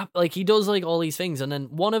what happened? Like, he does like all these things, and then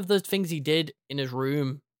one of the things he did in his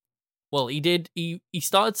room, well, he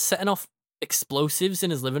started setting off explosives in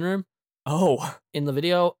his living room Oh, in the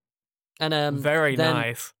video, and very then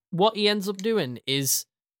nice. what he ends up doing is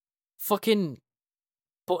fucking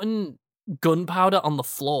putting gunpowder on the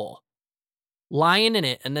floor, lying in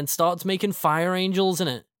it, and then starts making fire angels in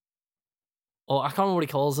it. Or I can't remember what he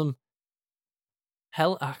calls them.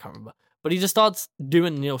 Hell, I can't remember. But he just starts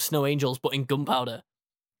doing, snow angels, but in gunpowder.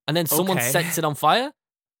 And then someone Okay. sets it on fire.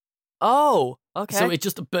 Oh, okay. So it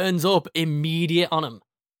just burns up immediate on him.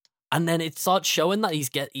 And then it starts showing that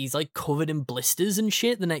he's like covered in blisters and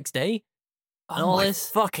shit the next day. And all my this.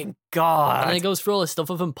 fucking god. And then it goes through all this stuff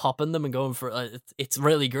of him popping them and going for it. It's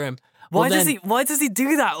really grim. Why Well, does then Why does he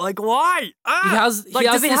do that? Like, why? He has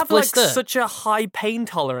does he this have blister. like such a high pain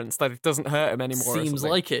tolerance that it doesn't hurt him anymore? Seems or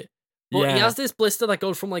like it. But he Yeah. has this blister that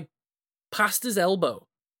goes from like past his elbow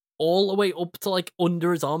all the way up to like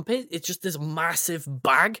under his armpit. It's just this massive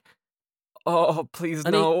bag. Oh, please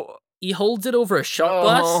And no. He holds it over a shot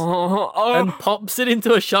glass and pops it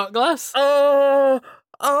into a shot glass.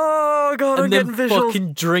 Oh god, I'm And then getting visuals.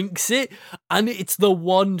 fucking drinks it, and it's the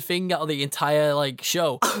one thing out of the entire like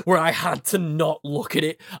show where I had to not look at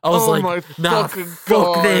it. I was my like, nah, fucking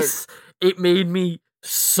fuck God. this. It made me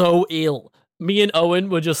so ill. Me and Owen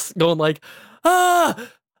were just going like,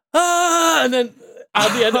 and then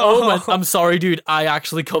at the end, Owen went, I'm sorry, dude, I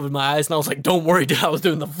actually covered my eyes, and I was like, don't worry, dude, I was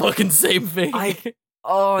doing the fucking same thing.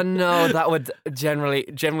 Oh no, that would generally,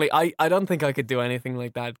 I don't think I could do anything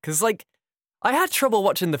like that because like I had trouble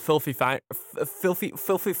watching the filthy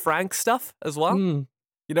Frank stuff as well. Mm.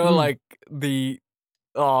 You know, like the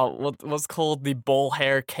what's called the ball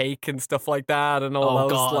hair cake and stuff like that, and all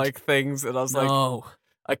those God. like things. And I was like, No.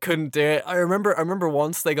 I couldn't do it. I remember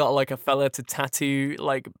once they got like a fella to tattoo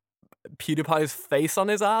like PewDiePie's face on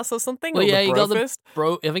his ass or something. Well, or yeah, the he got the Brofist.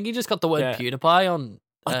 bro. I think he just got the word Yeah. PewDiePie on.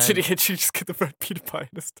 Did he actually just get the word PewDiePie? In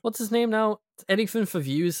his What's his name now? Anything for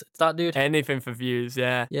views. It's that dude. Anything for views,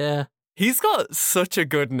 yeah. Yeah. He's got such a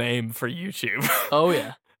good name for YouTube. Oh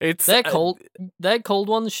yeah. It's Their Cold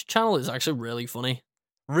Ones channel is actually really funny.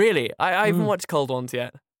 Really? I haven't watched Cold Ones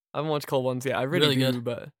yet. I really, Really do, good.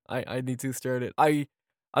 but I need to start it. I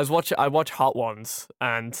watch Hot Ones,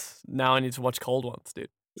 and now I need to watch Cold Ones, dude.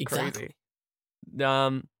 It's Exactly. crazy.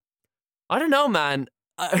 I don't know, man.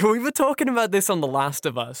 We were talking about this on The Last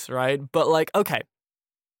of Us, right? But like, okay,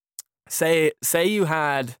 say you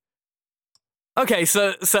had, okay,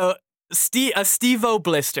 so a Steve-O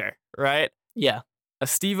blister, right? Yeah. A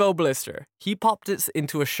Steve-O blister. He popped it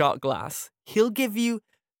into a shot glass. He'll give you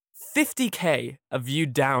 50K of you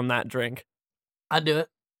down that drink. I'd do it.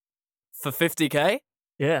 For 50K?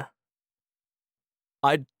 Yeah.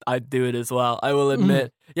 I'd do it as well. I will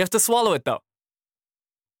admit. You have to swallow it though.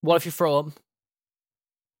 What if you throw up?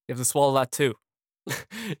 You have to swallow that too. You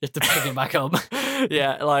have to pick it back up.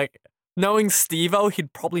 Yeah, like knowing Steve-O,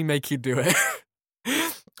 he'd probably make you do it.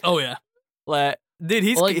 Oh yeah. Like, dude,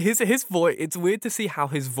 Well, like- his voice. It's weird to see how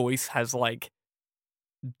his voice has like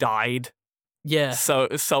died Yeah. so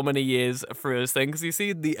many years through his thing. Because you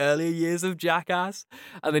see the earlier years of Jackass,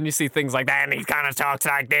 and then you see things like that, and he kind of talks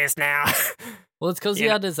like this now. Well, it's because he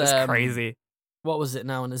Yeah, had his it's crazy. What was it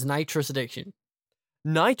now? And his nitrous addiction.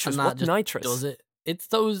 Nitrous. And that What just nitrous? Does it? It's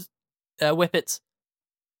those whippets.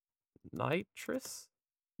 Nitrous?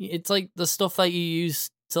 It's like the stuff that you use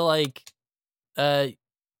to like.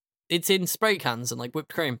 It's in spray cans and like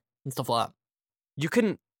whipped cream and stuff like that. You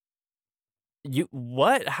can. You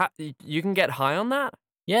what? How, you can get high on that?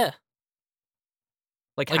 Yeah.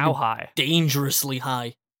 Like Like how high? Dangerously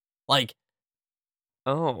high. Like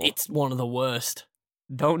Oh, it's one of the worst.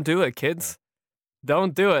 don't do it, kids.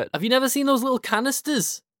 Don't do it. Have you never seen those little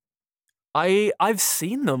canisters? I've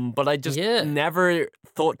seen them, but I just Yeah. never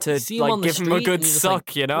thought to See 'em on like the give them a street good and you're just suck,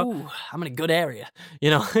 like, you know? Ooh, I'm in a good area. You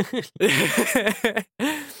know?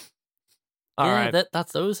 All yeah, right.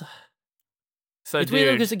 that's those. So, It's weird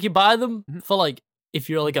dude, because like you buy them Mhm. for like if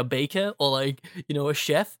you're like a baker or like a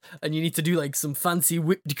chef and you need to do like some fancy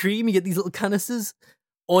whipped cream, you get these little canisters,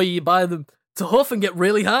 or you buy them to huff and get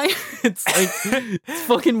really high. It's like it's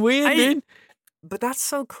fucking weird, dude. but that's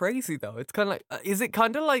so crazy though. It's kind of like, is it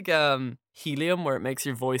kind of like helium where it makes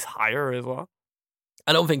your voice higher as well?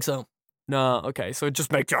 I don't think so. No, okay, so it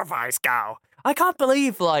just makes your voice go. I can't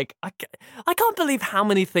believe like I can't believe how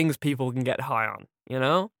many things people can get high on. You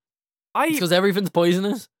know, It's because everything's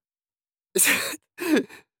poisonous.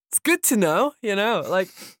 it's good to know, you know. Like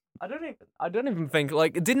I don't even think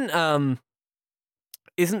like it didn't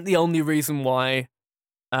isn't the only reason why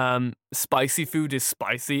spicy food is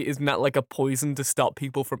spicy, isn't that like a poison to stop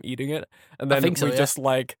people from eating it? And then think so, we yeah. just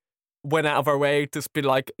like went out of our way to be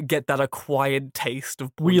like get that acquired taste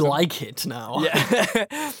of poison. We like it now. Yeah.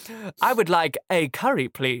 I would like a curry,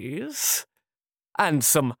 please. And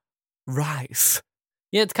some rice.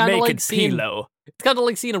 Yeah, it's kind of Make like it seeing pillow. it's kind of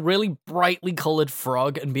like seeing a really brightly colored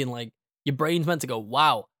frog and being like, your brain's meant to go,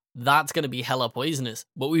 wow, that's gonna be hella poisonous.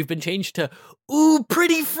 But we've been changed to, ooh,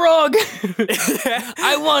 pretty frog.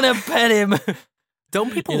 I want to pet him.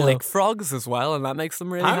 Don't people lick frogs as well, and that makes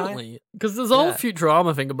them really high? Apparently, because there's a whole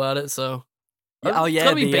Futurama thing about it. So it's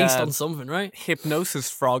gotta be based on something, right? Hypnosis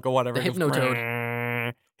frog or whatever. The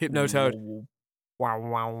Hypnotoad. Hypnotoad. Wow,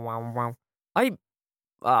 wow, wow, wow.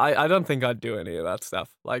 I don't think I'd do any of that stuff.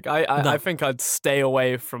 Like I think I'd stay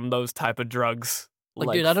away from those type of drugs.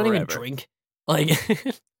 Like dude, I don't even drink. Like,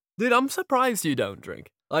 dude, I'm surprised you don't drink.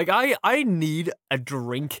 Like I need a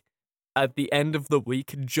drink at the end of the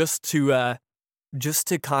week just to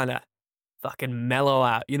kind of fucking mellow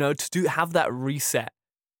out, you know, to have that reset.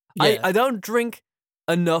 yeah. I don't drink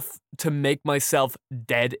enough to make myself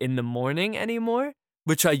dead in the morning anymore,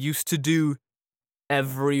 which I used to do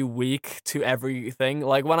every week to everything.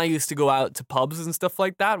 Like when I used to go out to pubs and stuff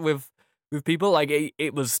like that with people, like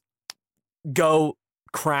it was go,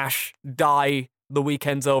 crash, die, the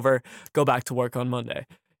weekend's over, go back to work on Monday,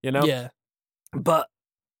 you know? Yeah. But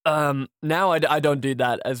now I don't do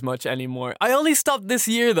that as much anymore. I only stopped this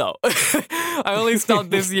year though. I only stopped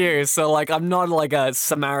this year, so like I'm not like a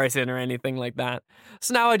Samaritan or anything like that.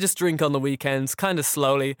 So now I just drink on the weekends, kind of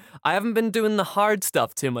slowly. I haven't been doing the hard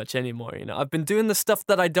stuff too much anymore, you know. I've been doing the stuff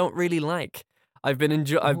that I don't really like. I've been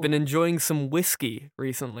enjoying some whiskey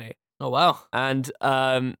recently. Oh wow. And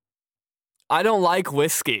I don't like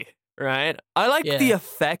whiskey, right? I like the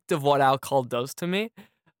effect of what alcohol does to me,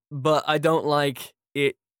 but I don't like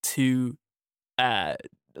it to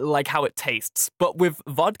like how it tastes. But with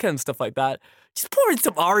vodka and stuff like that, just pour in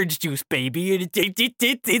some orange juice, baby, and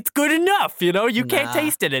it's good enough, you know? You can't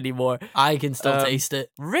taste it anymore. I can still taste it.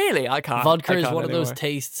 Really? I can't. Vodka is one of those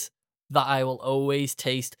tastes that I will always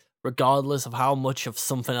taste regardless of how much of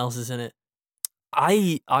something else is in it.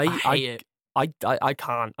 I hate it. I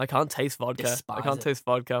can't taste vodka. Despise I can't it. tast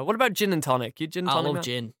vodka. What about gin and tonic? You gin and I tonic? love man?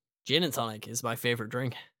 gin. Gin and tonic is my favorite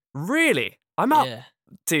drink. Really? I'm out. Yeah.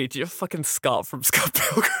 Dude, you're fucking Scott from Scott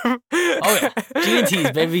Pilgrim. Oh yeah,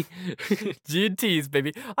 G&T's, baby. G&T's,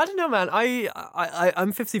 baby. I don't know, man.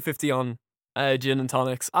 I'm 50-50 on gin and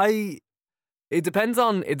tonics. It depends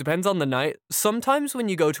on the night. Sometimes when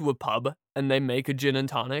you go to a pub and they make a gin and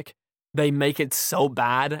tonic, they make it so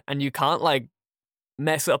bad and you can't like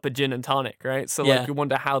mess up a gin and tonic, right? So like you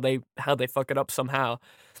wonder how they fuck it up somehow.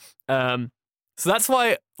 So that's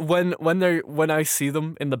why when I see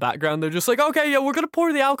them in the background, they're just like, okay, yeah, we're gonna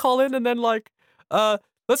pour the alcohol in, and then like,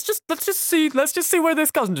 let's just see where this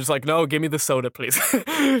goes. And just like, no, give me the soda, please.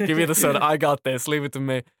 Give me the soda. I got this. Leave it to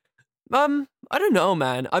me. I don't know,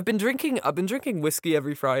 man. I've been drinking whiskey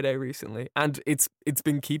every Friday recently, and it's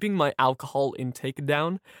been keeping my alcohol intake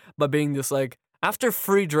down by being just like, after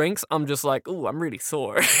 3 drinks, I'm just like, ooh, I'm really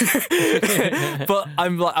sore. But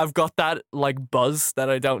I've got that like buzz that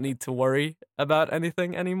I don't need to worry about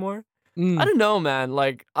anything anymore. I don't know, man.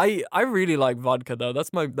 Like I really like vodka though.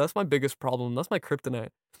 That's my biggest problem. That's my kryptonite.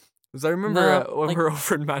 Because I remember when we were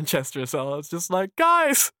over in Manchester, so I was just like,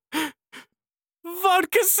 guys,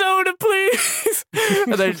 vodka soda, please.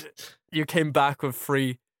 And then you came back with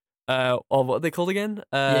 3. What are they called again?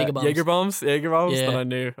 Jaeger bombs. Yeah. Then I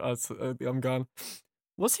knew I'm gone.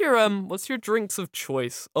 What's your drinks of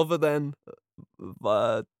choice other than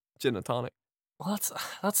gin and tonic? Well,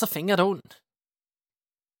 that's the thing. I don't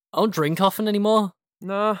drink often anymore.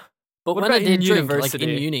 Nah. But What when I about in did drink, like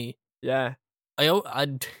university? in uni, Yeah.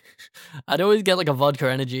 I'd always get like a vodka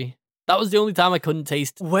energy. That was the only time I couldn't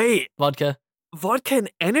taste Wait, vodka. vodka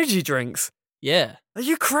and energy drinks? Yeah. Are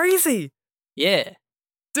you crazy? Yeah.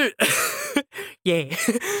 Dude, yeah.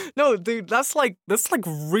 No, dude, that's like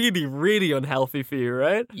really, really unhealthy for you,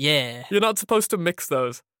 right? Yeah. You're not supposed to mix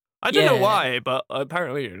those. I don't know why, but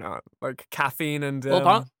apparently you're not. Like caffeine and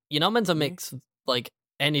Well, you're not meant to mix like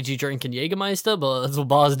energy drink and Jägermeister, but that's what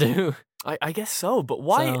bars do. I guess so, but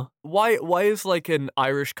why is like an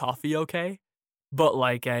Irish coffee okay? But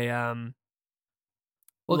like a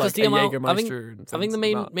Well, because like a Jägermeister and I think the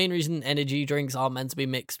things main reason energy drinks are meant to be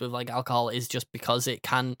mixed with like alcohol is just because it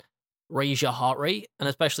can raise your heart rate, and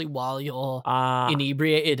especially while you're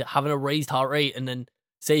inebriated, having a raised heart rate, and then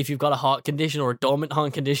say if you've got a heart condition or a dormant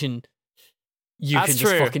heart condition, you That's can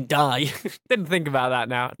just true. fucking die. Didn't think about that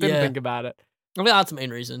now. Didn't think about it. I mean, that's the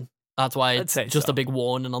main reason. That's why I'd it's say just so. a big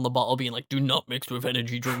warning on the bottle being like, do not mix with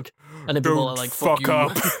energy drink. And then people are like, fuck you.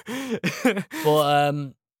 up.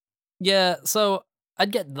 But, yeah, so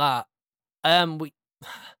I'd get that.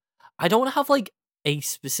 I don't have like a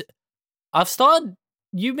specific.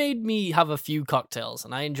 You made me have a few cocktails,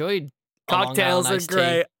 and I enjoyed. Cocktails are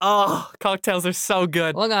great. Oh, cocktails are so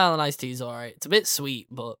good. Long Island iced tea is alright. It's a bit sweet,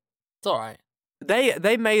 but it's alright.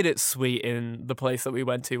 They made it sweet in the place that we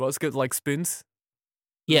went to. What was good? Like spoons.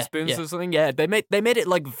 Yeah, spoons yeah. or something. Yeah, they made it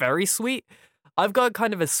like very sweet. I've got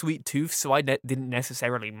kind of a sweet tooth, so I didn't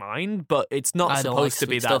necessarily mind, but it's not I don't like supposed to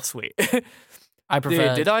be sweet that stuff. sweet. I Dude, prefer.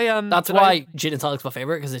 That's did I why gin and tonic's my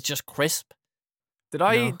favorite because it's just crisp. did You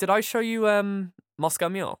I know. did I show you Moscow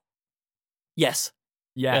Mule? Yes.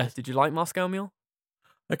 Yeah. Yes. Did you like Moscow Mule?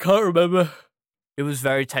 I can't remember. It was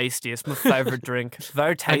very tasty. It's my favorite drink.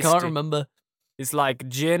 Very I tasty. can't remember. It's like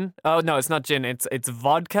gin. Oh no, it's not gin. It's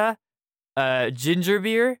vodka, ginger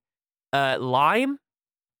beer, lime,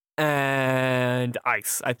 and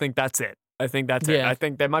ice. I think that's it. I think that's it. Yeah. I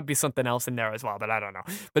think there might be something else in there as well, but I don't know.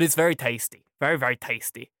 But it's very tasty. Very, very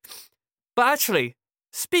tasty. But actually,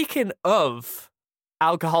 speaking of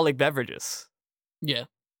alcoholic beverages, Yeah.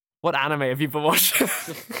 what anime have you been watching?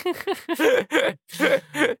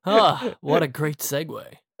 What a great segue.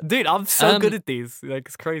 Dude, I'm so good Um, at these. Like,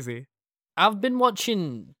 it's crazy. I've been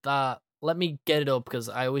watching that. Let me get it up because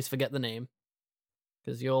I always forget the name.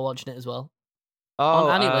 Because you're watching it as well. Oh,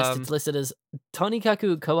 On AniList, it's listed as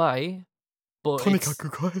Tonikaku Kawaii, but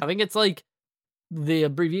I think it's like the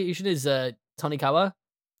abbreviation is Tonikawa,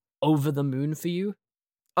 over the moon for you,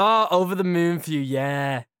 Oh, Over the Moon for You,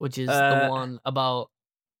 yeah. which is the one about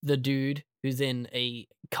the dude who's in a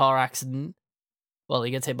car accident. Well,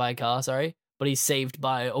 he gets hit by a car, sorry, but he's saved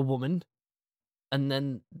by a woman, and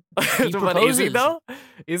then he But is he proposes. though?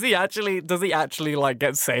 Is he actually? Does he actually like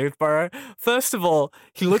get saved by her? First of all,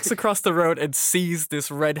 he looks across the road and sees this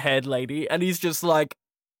redhead lady, and he's just like,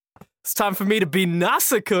 "It's time for me to be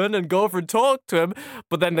Nasa-kun and go over and talk to him."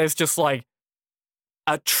 But then there's just like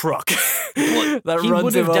a truck that He runs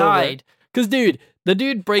would him have over. died because, dude, the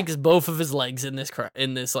dude breaks both of his legs in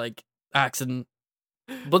this like accident.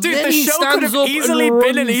 But Dude, then the he show could stands have up easily and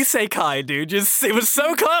been an runs. isekai, dude. Just it was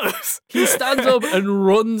so close. He stands up and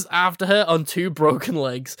runs after her on two broken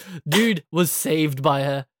legs. Dude was saved by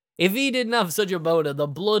her. If he didn't have such a boner, the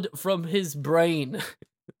blood from his brain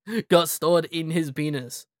got stored in his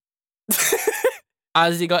penis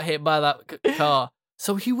as he got hit by that car.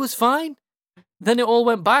 So he was fine. Then it all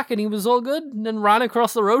went back and he was all good and then ran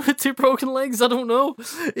across the road with two broken legs. I don't know.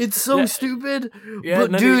 It's so Yeah. stupid. Yeah, But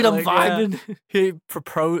and then dude, he, I'm like, yeah, vibing. he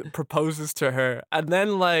proposes to her, and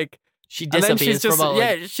then like, She and then disappears she's just for about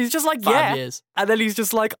like she's just like 5 years. and then he's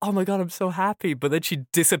just like, oh my god, I'm so happy, but then she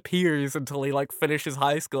disappears until he like finishes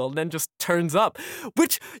high school, and then just turns up,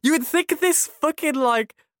 which you would think this fucking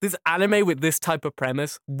like this anime with this type of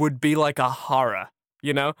premise would be like a horror.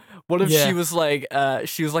 You know, what if Yeah. she was like a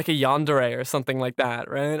yandere or something like that,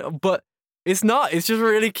 right? But it's not. It's just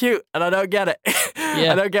really cute, and I don't get it.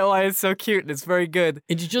 Yeah. I don't get why it's so cute, and it's very good.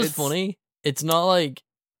 It's just It's- funny. It's not like,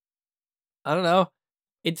 I don't know.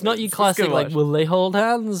 It's not your It's classic good like, watch. will they hold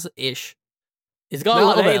hands ish. It's got a No,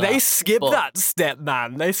 little bit. they of skip but- that step,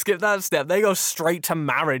 man. They skip that step. They go straight to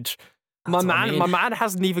marriage. My That's what I man, mean. my man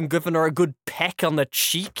hasn't even given her a good peck on the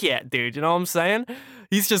cheek yet, dude. You know what I'm saying?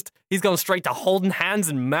 He's gone straight to holding hands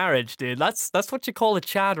and marriage, dude. That's what you call a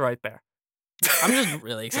Chad right there. I'm just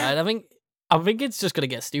really excited. I think it's just gonna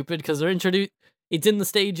get stupid because it's in the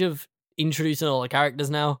stage of introducing all the characters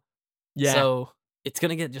now. Yeah. So it's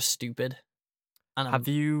gonna get just stupid. And Have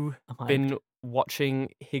you I'm hyped. been watching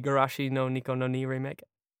Higurashi no Niko no Ni remake?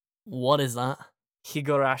 What is that?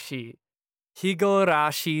 Higurashi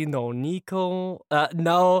no Niko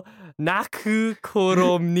no Naku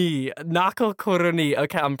Koro ni Nako Koro ni.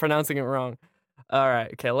 Okay, I'm pronouncing it wrong. All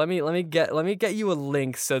right, okay. Let me get you a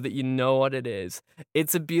link so that you know what it is.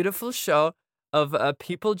 It's a beautiful show of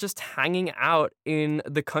people just hanging out in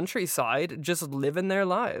the countryside, just living their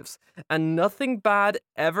lives, and nothing bad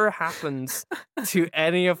ever happens to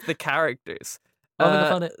any of the characters. I think I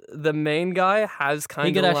found it. The main guy has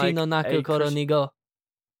kind of Higurashi like no Naku a Koro ni go.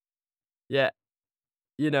 yeah,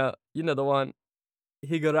 you know the one.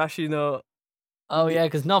 Higurashi no. Oh yeah,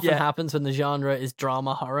 because nothing Yeah. happens when the genre is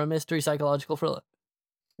drama, horror, mystery, psychological thriller.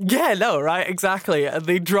 Yeah, no, right, exactly.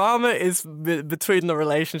 The drama is between the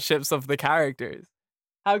relationships of the characters.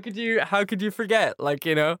 How could you forget? Like,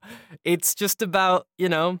 it's just about,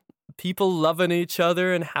 people loving each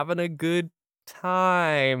other and having a good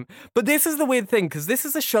time. But this is the weird thing, because this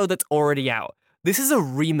is a show that's already out. This is a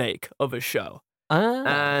remake of a show.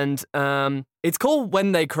 And it's called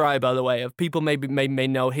When They Cry, by the way. If people may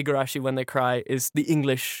know, Higurashi When They Cry is the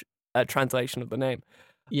English translation of the name.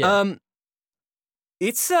 Yeah.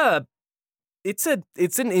 It's an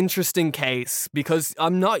interesting case because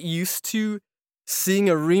I'm not used to seeing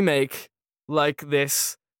a remake like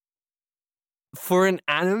this for an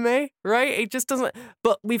anime, right? It just doesn't.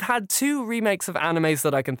 But we've had two remakes of animes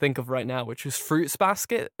that I can think of right now, which was Fruits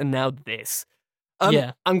Basket and now this.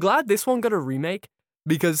 Yeah. I'm glad this one got a remake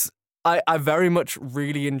because I very much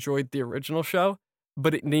really enjoyed the original show.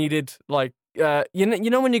 but it needed like you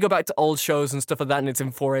know when you go back to old shows and stuff like that and it's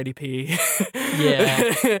in 480p.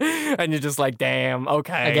 Yeah. And you're just like, damn,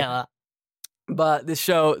 okay. I get that. But this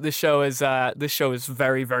show is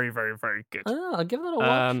very, very, very, very good. Oh, I'll give that a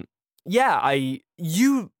watch. Yeah,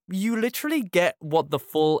 you literally get what the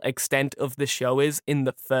full extent of the show is in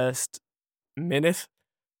the first minute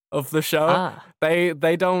of the show.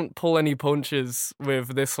 They don't pull any punches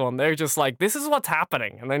with this one. They're just like, this is what's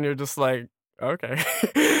happening, and then you're just like, okay,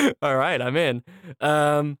 all right, I'm in.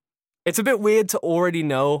 It's a bit weird to already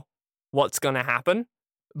know what's gonna happen,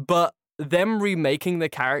 but them remaking the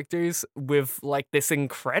characters with like this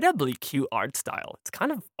incredibly cute art style. It's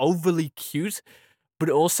kind of overly cute, but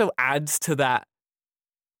it also adds to that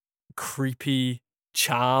creepy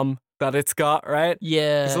charm that it's got, right?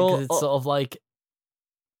 Yeah, because it's sort of like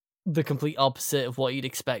the complete opposite of what you'd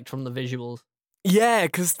expect from the visuals. Yeah,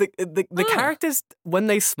 because the characters, when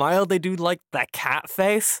they smile, they do like that cat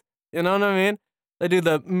face. You know what I mean? They do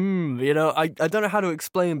the you know, I don't know how to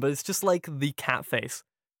explain, but it's just like the cat face.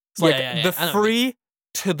 It's like the free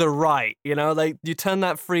to the right, you know, like you turn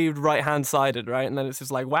that free right hand sided, right? And then it's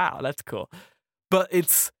just like, wow, that's cool. But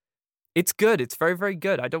it's good. It's very, very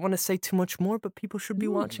good. I don't want to say too much more, but people should be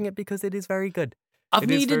watching it because it is very good. I've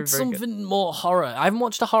needed something more horror. I haven't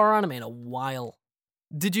watched a horror anime in a while.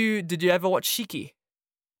 Did you ever watch Shiki?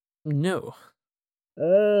 No.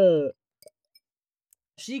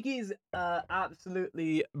 Shiki's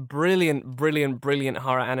absolutely brilliant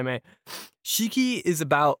horror anime. Shiki is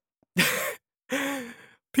about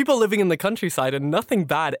people living in the countryside and nothing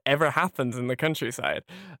bad ever happens in the countryside.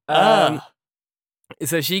 So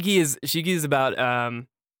Shiki is about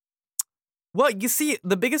well, you see,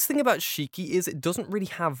 the biggest thing about Shiki is it doesn't really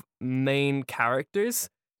have main characters.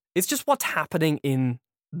 It's just what's happening in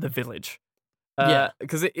the village.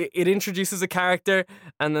 Because it introduces a character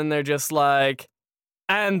and then they're just like,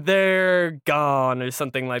 and they're gone or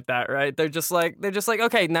something like that, right? They're just like,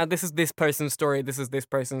 okay, now this is this person's story, this is this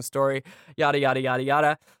person's story, yada yada yada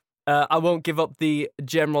yada. I won't give up the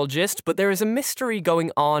general gist, but there is a mystery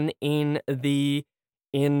going on in the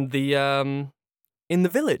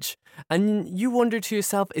village, and you wonder to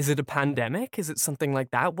yourself, is it a pandemic? Is it something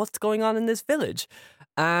like that? What's going on in this village?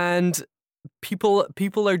 And people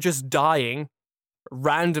are just dying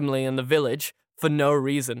randomly in the village for no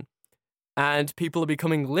reason. And people are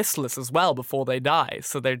becoming listless as well before they die.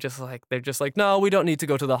 So they're just like, no, we don't need to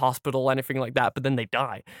go to the hospital, anything like that. But then they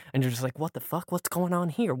die. And you're just like, what the fuck? What's going on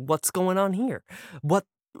here? What's going on here? What?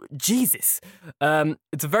 Jesus.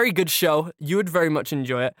 It's a very good show. You would very much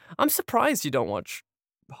enjoy it. I'm surprised you don't watch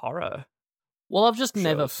horror. Well, I've just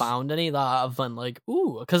never shows. found any that I've been like,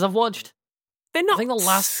 ooh, because I've watched. They're not. I think the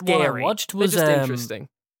last scary. one I watched was They're just interesting.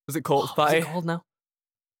 Was it Corpse Party? What's it called now?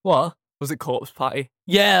 What? Was it Corpse Party?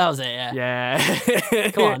 Yeah, that was it. Yeah.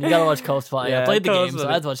 Yeah. Come on, you gotta watch Corpse Party. Yeah, I played the Corpse game, so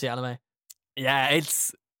I had to watch the anime. Yeah,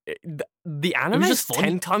 the anime just is fun.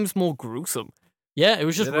 10 times more gruesome. Yeah, it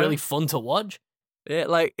was just You know? really fun to watch. Yeah,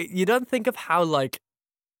 like you don't think of how like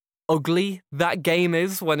ugly that game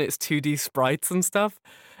is when it's 2D sprites and stuff,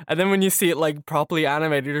 and then when you see it like properly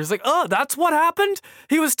animated, you're just like, oh, that's what happened.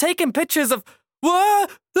 He was taking pictures of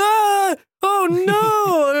what? Ah! Oh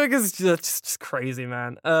no! It's just crazy,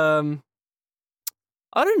 man.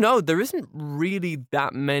 I don't know. There isn't really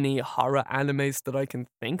that many horror animes that I can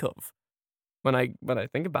think of when I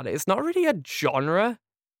think about it. It's not really a genre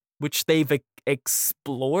which they've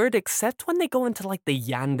explored, except when they go into like the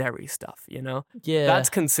yandere stuff. You know, Yeah. that's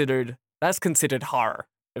considered horror,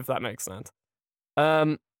 if that makes sense.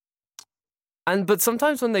 But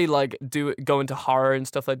sometimes when they like go into horror and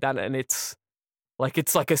stuff like that, and it's like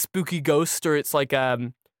a spooky ghost, or it's like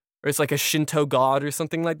a Shinto god or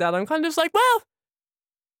something like that, I'm kind of just like, well,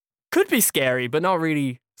 could be scary, but not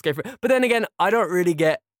really scary. But then again, I don't really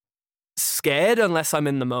get scared unless I'm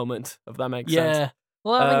in the moment, if that makes sense. Yeah.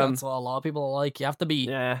 Well, I think that's what a lot of people are like. You have to be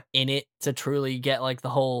in it to truly get like the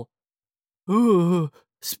whole, ooh,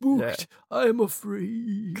 spooked, I'm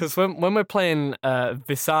afraid. Because when we're playing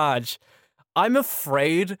Visage, I'm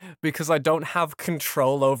afraid because I don't have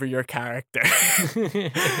control over your character.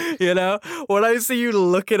 You know? When I see you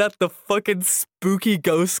looking at the fucking spooky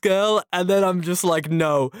ghost girl, and then I'm just like,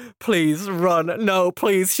 no, please run. No,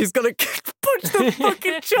 please. She's gonna punch the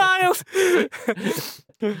fucking child.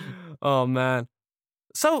 Oh, man.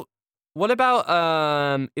 So, what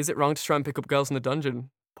about, is it wrong to try and pick up girls in the dungeon?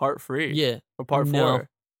 Part 3? Yeah. Or part 4?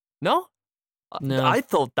 No? No. I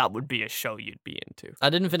thought that would be a show you'd be into. I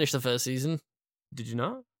didn't finish the first season. Did you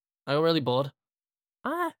not? I got really bored.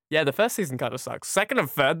 Yeah, the first season kind of sucks. Second and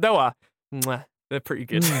third, though, they're pretty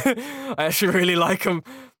good. I actually really like them.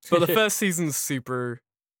 But the first season's super,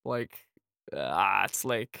 like, it's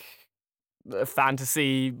like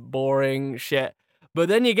fantasy, boring shit. But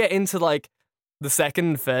then you get into like the second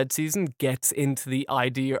and third season gets into the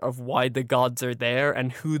idea of why the gods are there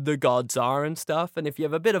and who the gods are and stuff. And if you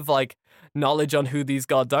have a bit of like knowledge on who these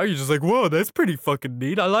gods are, you're just like, whoa, that's pretty fucking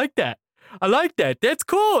neat. I like that. That's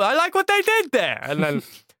cool. I like what they did there. And then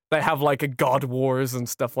they have like a god wars and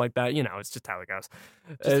stuff like that. You know, it's just how it goes.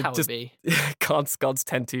 Just how it be. Gods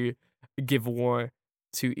tend to give war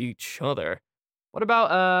to each other. What about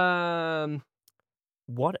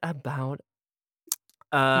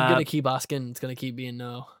You're gonna keep asking. It's gonna keep being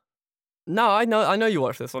no. No, I know you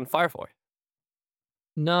watched this one, Firefly.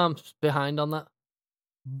 No, I'm behind on that.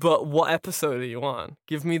 But what episode are you on?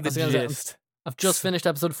 Give me the gist. I've just finished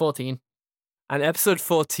episode 14. And episode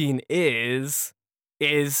 14 is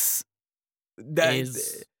it's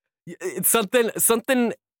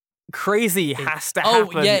something crazy has to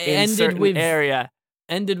happen in a certain area.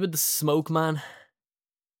 Ended with the Smoke Man.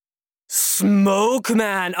 Smoke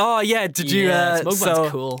Man. Oh yeah, did you? Smoke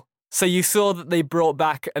Man's cool. So you saw that they brought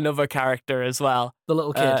back another character as well. The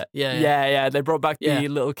little kid. Yeah. They brought back the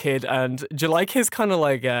little kid, and do you like his kind of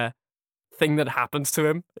like thing that happens to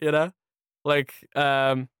him? You know, like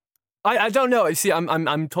I don't know. You see,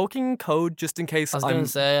 I'm talking code just in case. I was gonna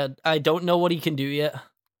say I don't know what he can do yet.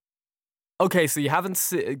 Okay, so you haven't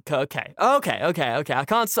seen. Okay. I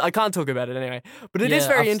can't talk about it anyway. But it is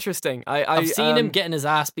very interesting. I've seen him getting his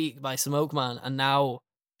ass beat by Smoke Man, and now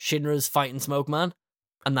Shinra's fighting Smoke Man,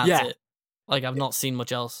 and that's it. Like I've not seen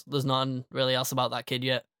much else. There's nothing really else about that kid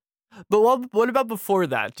yet. But what about before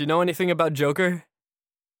that? Do you know anything about Joker?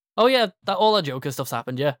 Oh yeah, all that Joker stuff's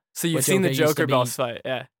happened. Yeah. So you've seen the Joker boss fight?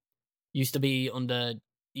 Yeah. Used to be under.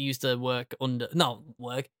 He used to work under. Not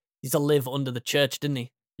work. He used to live under the church, didn't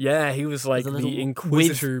he? Yeah, he was like the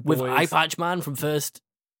Inquisitor with Eye Patch Man from first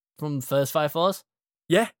Fire Force.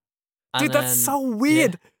 Yeah, dude, that's so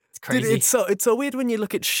weird. Yeah, it's crazy. Dude, it's so weird when you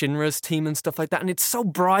look at Shinra's team and stuff like that, and it's so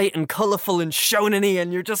bright and colorful and shonen-y,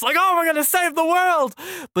 and you're just like, oh, we're gonna save the world.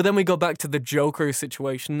 But then we go back to the Joker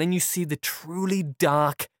situation, then you see the truly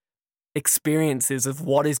dark experiences of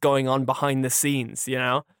what is going on behind the scenes. You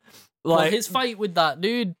know, like his fight with that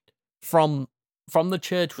dude from the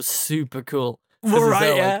church was super cool.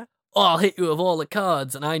 Right, yeah. Like, oh, I'll hit you with all the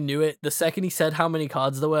cards, and I knew it. The second he said how many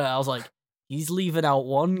cards there were, I was like, he's leaving out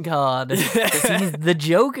one card. He's the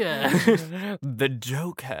Joker. The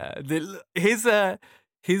Joker.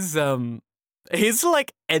 His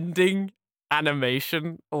like ending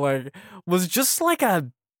animation like was just like a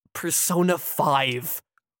Persona 5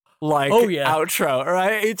 outro,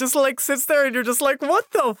 right? It just like sits there and you're just like,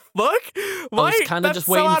 what the fuck? Why? I was kind of just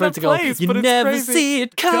waiting for it to go, you never see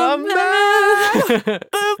it come now.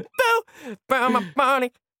 Burn my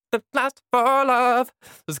money, the last for love.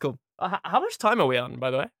 That's cool. How much time are we on,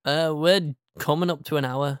 by the way? We're coming up to an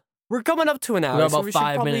hour. We're coming up to an hour. We've got about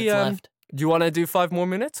 5 minutes left. Do you want to do 5 more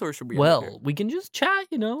minutes, or should we? Well, we can just chat,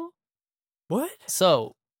 you know. What?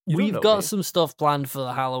 So, we've got some stuff planned for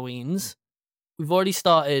the Halloweens. We've already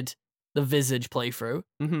started the Visage playthrough.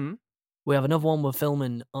 Mm-hmm. We have another one we're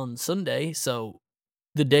filming on Sunday, so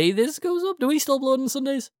the day this goes up, do we still upload on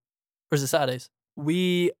Sundays? Or is it Saturdays?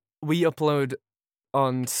 We upload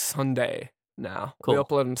on Sunday now. Cool. We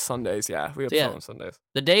upload on Sundays, yeah. We upload on Sundays.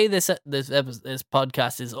 The day this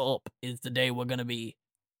podcast is up is the day we're gonna be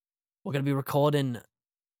recording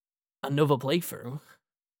another playthrough.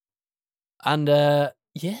 And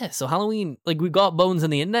so Halloween, like we've got Bones on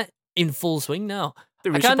the internet in full swing now.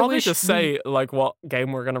 Dude, we should probably just say like what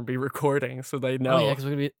game we're gonna be recording so they know. Oh yeah, because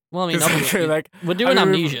we're gonna be. Well, I mean, obviously, we're doing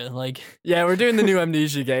Amnesia. Like, yeah, we're doing the new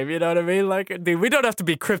Amnesia game. You know what I mean? Like, dude, we don't have to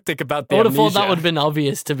be cryptic about the. I would have Amnesia. thought that would have been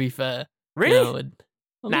obvious. To be fair, really?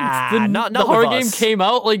 Not the horror game came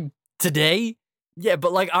out like today. Yeah,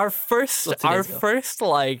 but like our first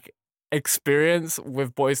like experience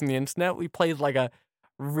with Boys on the Internet, we played like a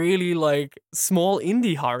really like small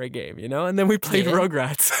indie horror game, you know, and then we played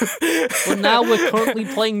Rugrats. Well, now we're currently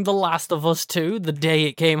playing The Last of Us 2 the day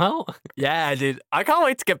it came out. Yeah, dude, I can't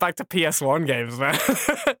wait to get back to PS1 games, man.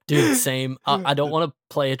 Dude, same. I don't want to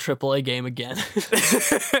play a AAA game again.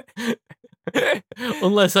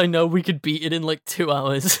 Unless I know we could beat it in like 2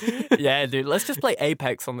 hours. Yeah, dude, let's just play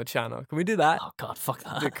Apex on the channel. Can we do that? Oh god, fuck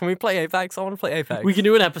that. Dude, can we play Apex? I want to play Apex. We can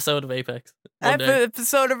do an episode of Apex.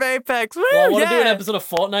 Episode of Apex. Woo, well, I want to do an episode of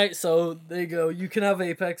Fortnite, so there you go. You can have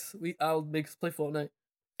Apex. I'll make us play Fortnite.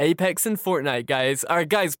 Apex and Fortnite, guys. All right,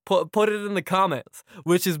 guys, put it in the comments.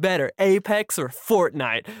 Which is better, Apex or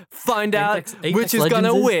Fortnite? Find out which is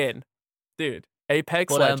gonna win, dude.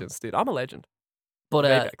 Apex Legends, dude. I'm a legend. But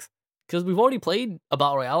Apex, because we've already played a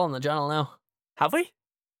battle royale on the channel now. Have we?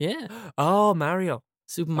 Yeah. Oh, Mario.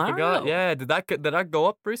 Super I Mario. forgot. Yeah, did that go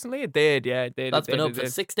up recently? It did. Yeah, it did. That's it been did, up it for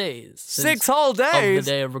did. 6 days. 6 since whole of the days.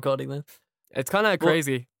 day of recording this. It's kind of But-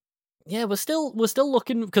 crazy. Yeah, we're still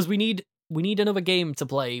looking because we need another game to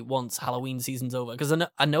play once Halloween season's over. Because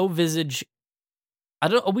I know Visage. I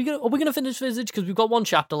don't. Are we gonna finish Visage? Because we've got one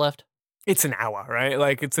chapter left. It's an hour, right?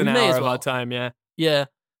 Like it's an We may hour as of well. our time. Yeah. Yeah.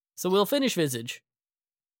 So we'll finish Visage,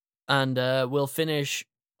 and we'll finish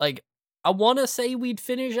like I want to say we'd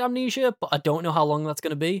finish Amnesia, but I don't know how long that's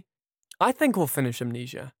gonna be. I think we'll finish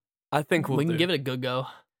Amnesia. I think we can do. give it a good go.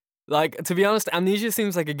 Like, to be honest, Amnesia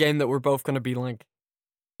seems like a game that we're both going to be like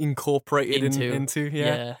incorporated into.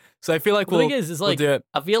 Yeah. So I feel like The thing is we'll like do it.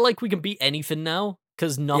 I feel like we can beat anything now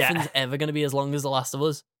because nothing's ever gonna be as long as The Last of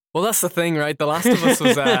Us. Well, that's the thing, right? The Last of Us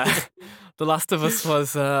was The Last of Us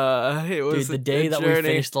was it was Dude, the day that we journey.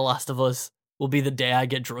 finish The Last of Us will be the day I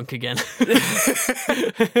get drunk again.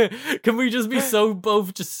 Can we just be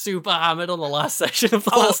both just super hammered on the last session of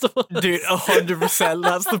The Last of Us? Dude, 100%.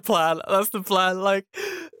 That's the plan. That's the plan. Like,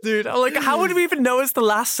 dude, I'm like, how would we even know it's the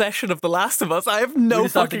last session of The Last of Us? I have no we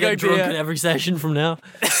just have to fucking get drunk in idea. every session from now.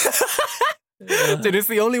 Dude, it's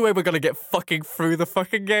the only way we're gonna get fucking through the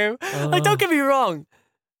fucking game. Like, don't get me wrong,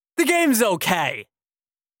 the game's okay,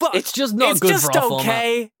 but It's just not it's good just for our okay.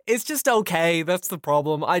 format. It's just okay. That's the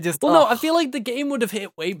problem. No, I feel like the game would have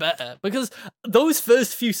hit way better because those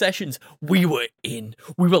first few sessions, we were in.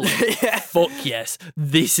 We were like, Yeah. fuck yes,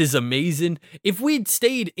 this is amazing. If we'd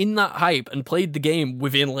stayed in that hype and played the game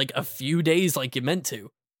within like a few days like you meant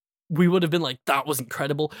to, we would have been like, that was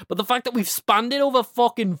incredible. But the fact that we've spanned it over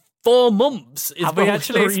fucking 4 months is have we probably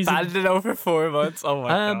actually the reason. expanded it over 4 months? Oh my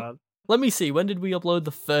god. Let me see. When did we upload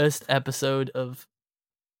the first episode of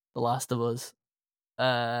The Last of Us?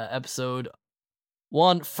 Episode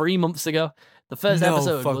 1, 3 months ago. The first No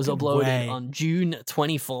episode was fucking uploaded way. on June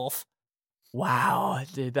 24th. Wow,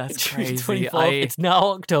 dude, that's June crazy. 24th. It's now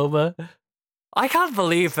October. I can't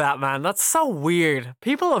believe that, man. That's so weird.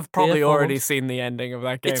 People have probably 4 already months. seen the ending of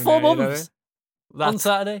that game. It's 4 now, you know? months on That's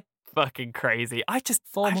Saturday. fucking crazy. I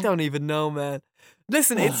 4 I months. don't even know, man.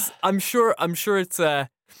 Listen, I'm sure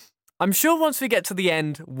once we get to the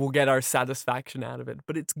end, we'll get our satisfaction out of it.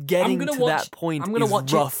 But it's getting to that point I'm gonna is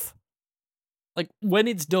watch rough. Like, when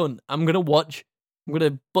it's done, I'm going to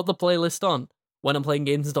put the playlist on when I'm playing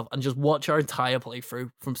games and stuff and just watch our entire playthrough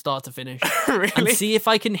from start to finish. And Really? see if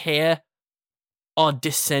I can hear our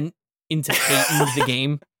descent into hating the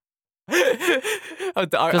game.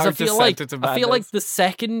 Because I feel like the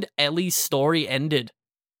second Ellie's story ended,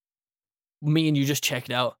 me and you just checked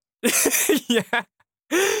out. Yeah.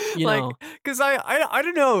 You like, know. because I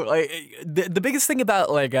don't know, like the biggest thing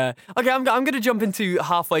about like okay, I'm gonna jump into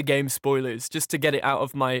halfway game spoilers just to get it out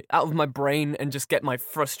of my brain and just get my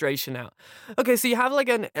frustration out. Okay, so you have like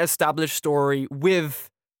an established story with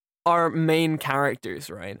our main characters,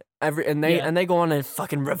 right? And they go on a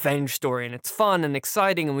fucking revenge story, and it's fun and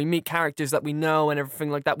exciting, and we meet characters that we know and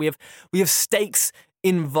everything like that. We have stakes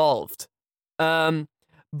involved.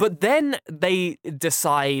 But then they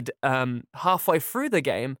decide halfway through the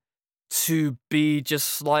game to be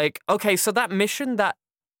just like, okay, so that mission that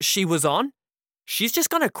she was on, she's just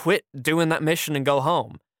gonna quit doing that mission and go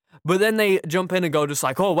home. But then they jump in and go just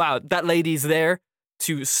like, oh wow, that lady's there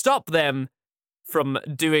to stop them from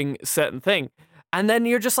doing certain thing. And then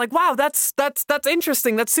you're just like, wow, that's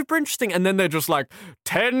interesting. That's super interesting. And then they're just like,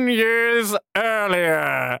 10 years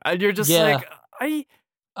earlier. And you're just like,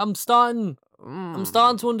 I'm starting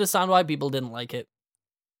to understand why people didn't like it.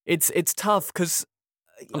 It's tough because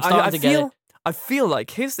I'm starting to get it. I feel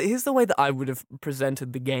like here's the way that I would have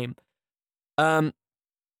presented the game. Not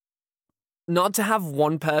to have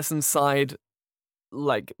one person's side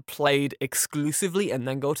like played exclusively and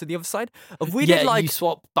then go to the other side. If we did like you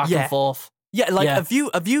swap back and forth. Yeah, like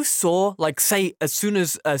if you saw like say as soon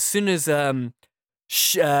as oh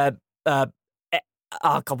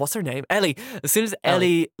god, what's her name? Ellie. As soon as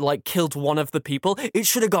Ellie like killed one of the people, it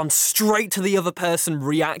should have gone straight to the other person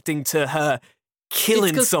reacting to her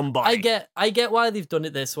killing somebody. I get why they've done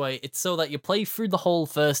it this way. It's so that you play through the whole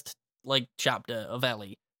first like chapter of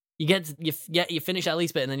Ellie. You finish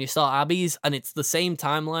Ellie's bit and then you start Abby's, and it's the same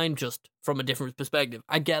timeline just from a different perspective.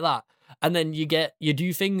 I get that. And then you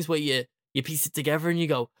do things where you piece it together and you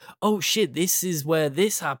go, oh shit, this is where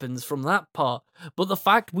this happens from that part. But the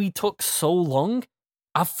fact we took so long,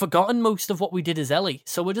 I've forgotten most of what we did as Ellie.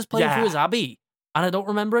 So we're just playing through as Abby. And I don't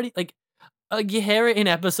remember any, like you hear it in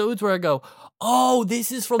episodes where I go, oh,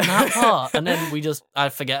 this is from that part. And then I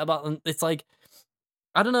forget about them. It's like,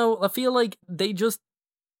 I don't know. I feel like they just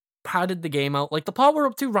padded the game out. Like the part we're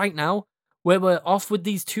up to right now, where we're off with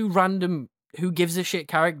these two random who gives a shit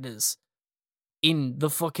characters. in the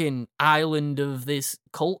fucking island of this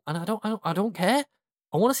cult, and I don't care.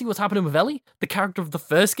 I want to see what's happening with Ellie, the character of the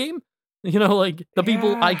first game. You know, like the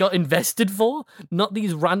people I got invested for, not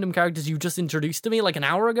these random characters you just introduced to me like an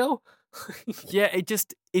hour ago. Yeah, it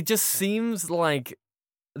just seems like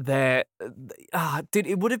dude,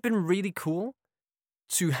 it would have been really cool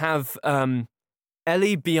to have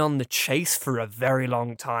Ellie be on the chase for a very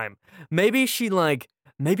long time. Maybe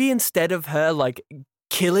instead of her like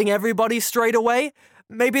killing everybody straight away,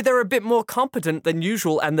 maybe they're a bit more competent than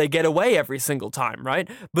usual and they get away every single time, right?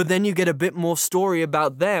 But then you get a bit more story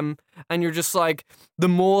about them, and you're just like, the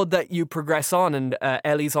more that you progress on and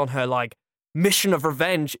Ellie's on her like mission of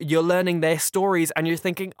revenge, you're learning their stories and you're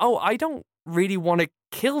thinking, oh, I don't really want to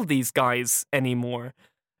kill these guys anymore.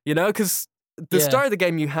 You know, because the start of the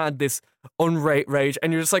game, you had this unrate rage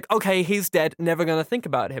and you're just like, okay, he's dead, never going to think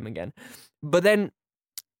about him again. But then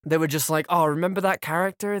they were just like, oh, remember that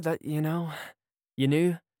character that, you know, you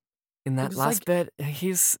knew in that last bit? He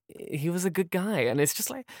was a good guy. And it's just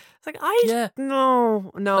like,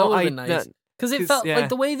 no, that would have been nice. Because it felt like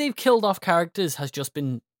the way they've killed off characters has just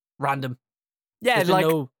been random. Yeah, there's been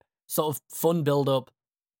no sort of fun build up.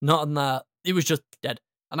 Not in that. It was just dead.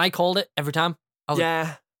 And I called it every time. I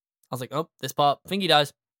was like, oh, this part, think he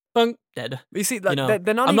dies. Boom, dead. You see, like,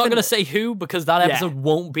 they're not I'm not going to say who because that episode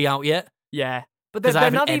won't be out yet. Yeah. But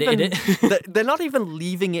they're not even they're not even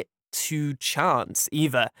leaving it to chance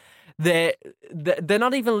either. They're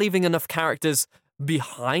not even leaving enough characters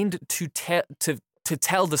behind to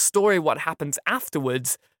tell the story what happens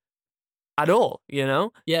afterwards at all, you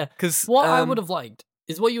know? Yeah. Because what I would have liked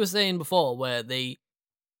is what you were saying before, where they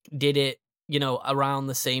did it, you know, around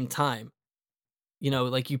the same time. You know,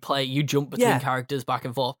 like you jump between characters back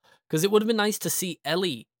and forth. Because it would have been nice to see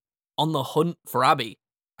Ellie on the hunt for Abby,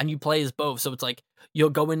 and you play as both. So it's like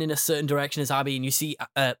you're going in a certain direction as Abby, and you see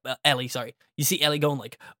Ellie. Sorry, you see Ellie going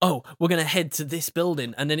like, "Oh, we're gonna head to this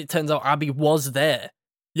building," and then it turns out Abby was there.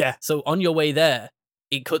 Yeah. So on your way there,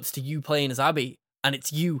 it cuts to you playing as Abby, and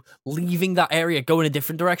it's you leaving that area, going a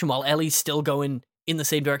different direction, while Ellie's still going in the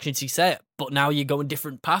same direction she said, but now you're going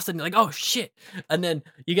different paths, and you're like, oh shit. And then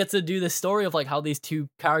you get to do this story of like how these two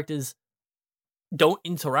characters don't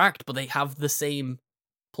interact, but they have the same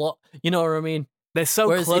plot. You know what I mean? They're so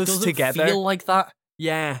Whereas close it doesn't together. Feel like that.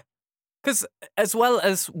 Yeah. Because as well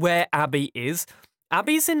as where Abby is,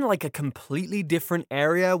 Abby's in like a completely different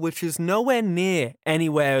area, which is nowhere near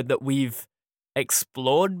anywhere that we've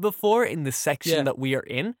explored before in the section that we are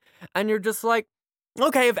in. And you're just like,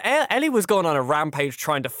 okay, if Ellie was going on a rampage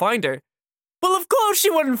trying to find her, well, of course she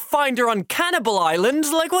wouldn't find her on Cannibal Island.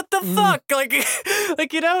 Like, what the fuck? Like,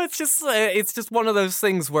 you know, it's just one of those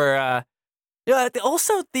things where,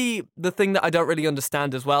 also the thing that I don't really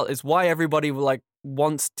understand as well is why everybody like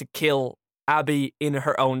wants to kill Abby in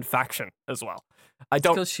her own faction as well. I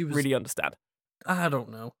don't really understand. I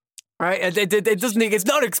don't know. Right? It doesn't. It's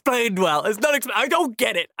not explained well. It's not. I don't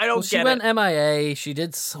get it. I don't get it. She went MIA. She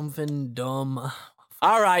did something dumb.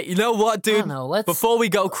 All right, you know what, dude? Before we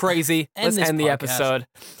go crazy, let's end the episode.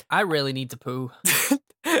 I really need to poo.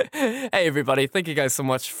 Hey, everybody. Thank you guys so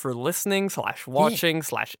much for listening, /watching,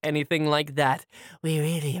 /anything like that. We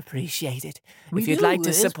really appreciate it. If you'd like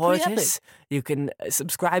to support us, you can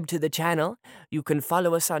subscribe to the channel. You can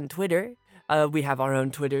follow us on Twitter. We have our own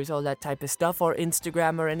Twitters, all that type of stuff, or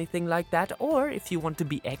Instagram or anything like that. Or if you want to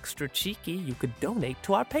be extra cheeky, you could donate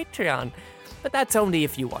to our Patreon. But that's only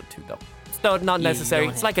if you want to, though. No, not necessary.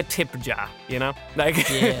 It's like a tip jar, you know? Like,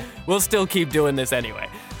 we'll still keep doing this anyway.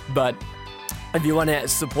 But if you want to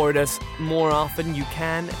support us more often, you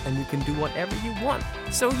can, and you can do whatever you want.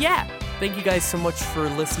 So yeah, thank you guys so much for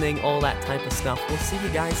listening, all that type of stuff. We'll see you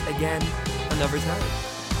guys again another time.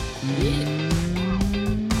 He's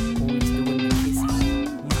doing the kiss.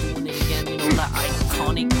 He's doing it again. You know, that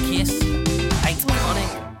iconic kiss.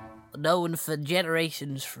 Iconic. Known for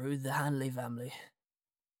generations through the Hanley family.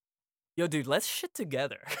 Yo, dude, let's shit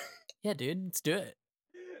together. Yeah, dude, let's do it.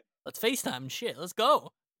 Let's FaceTime and shit. Let's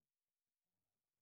go.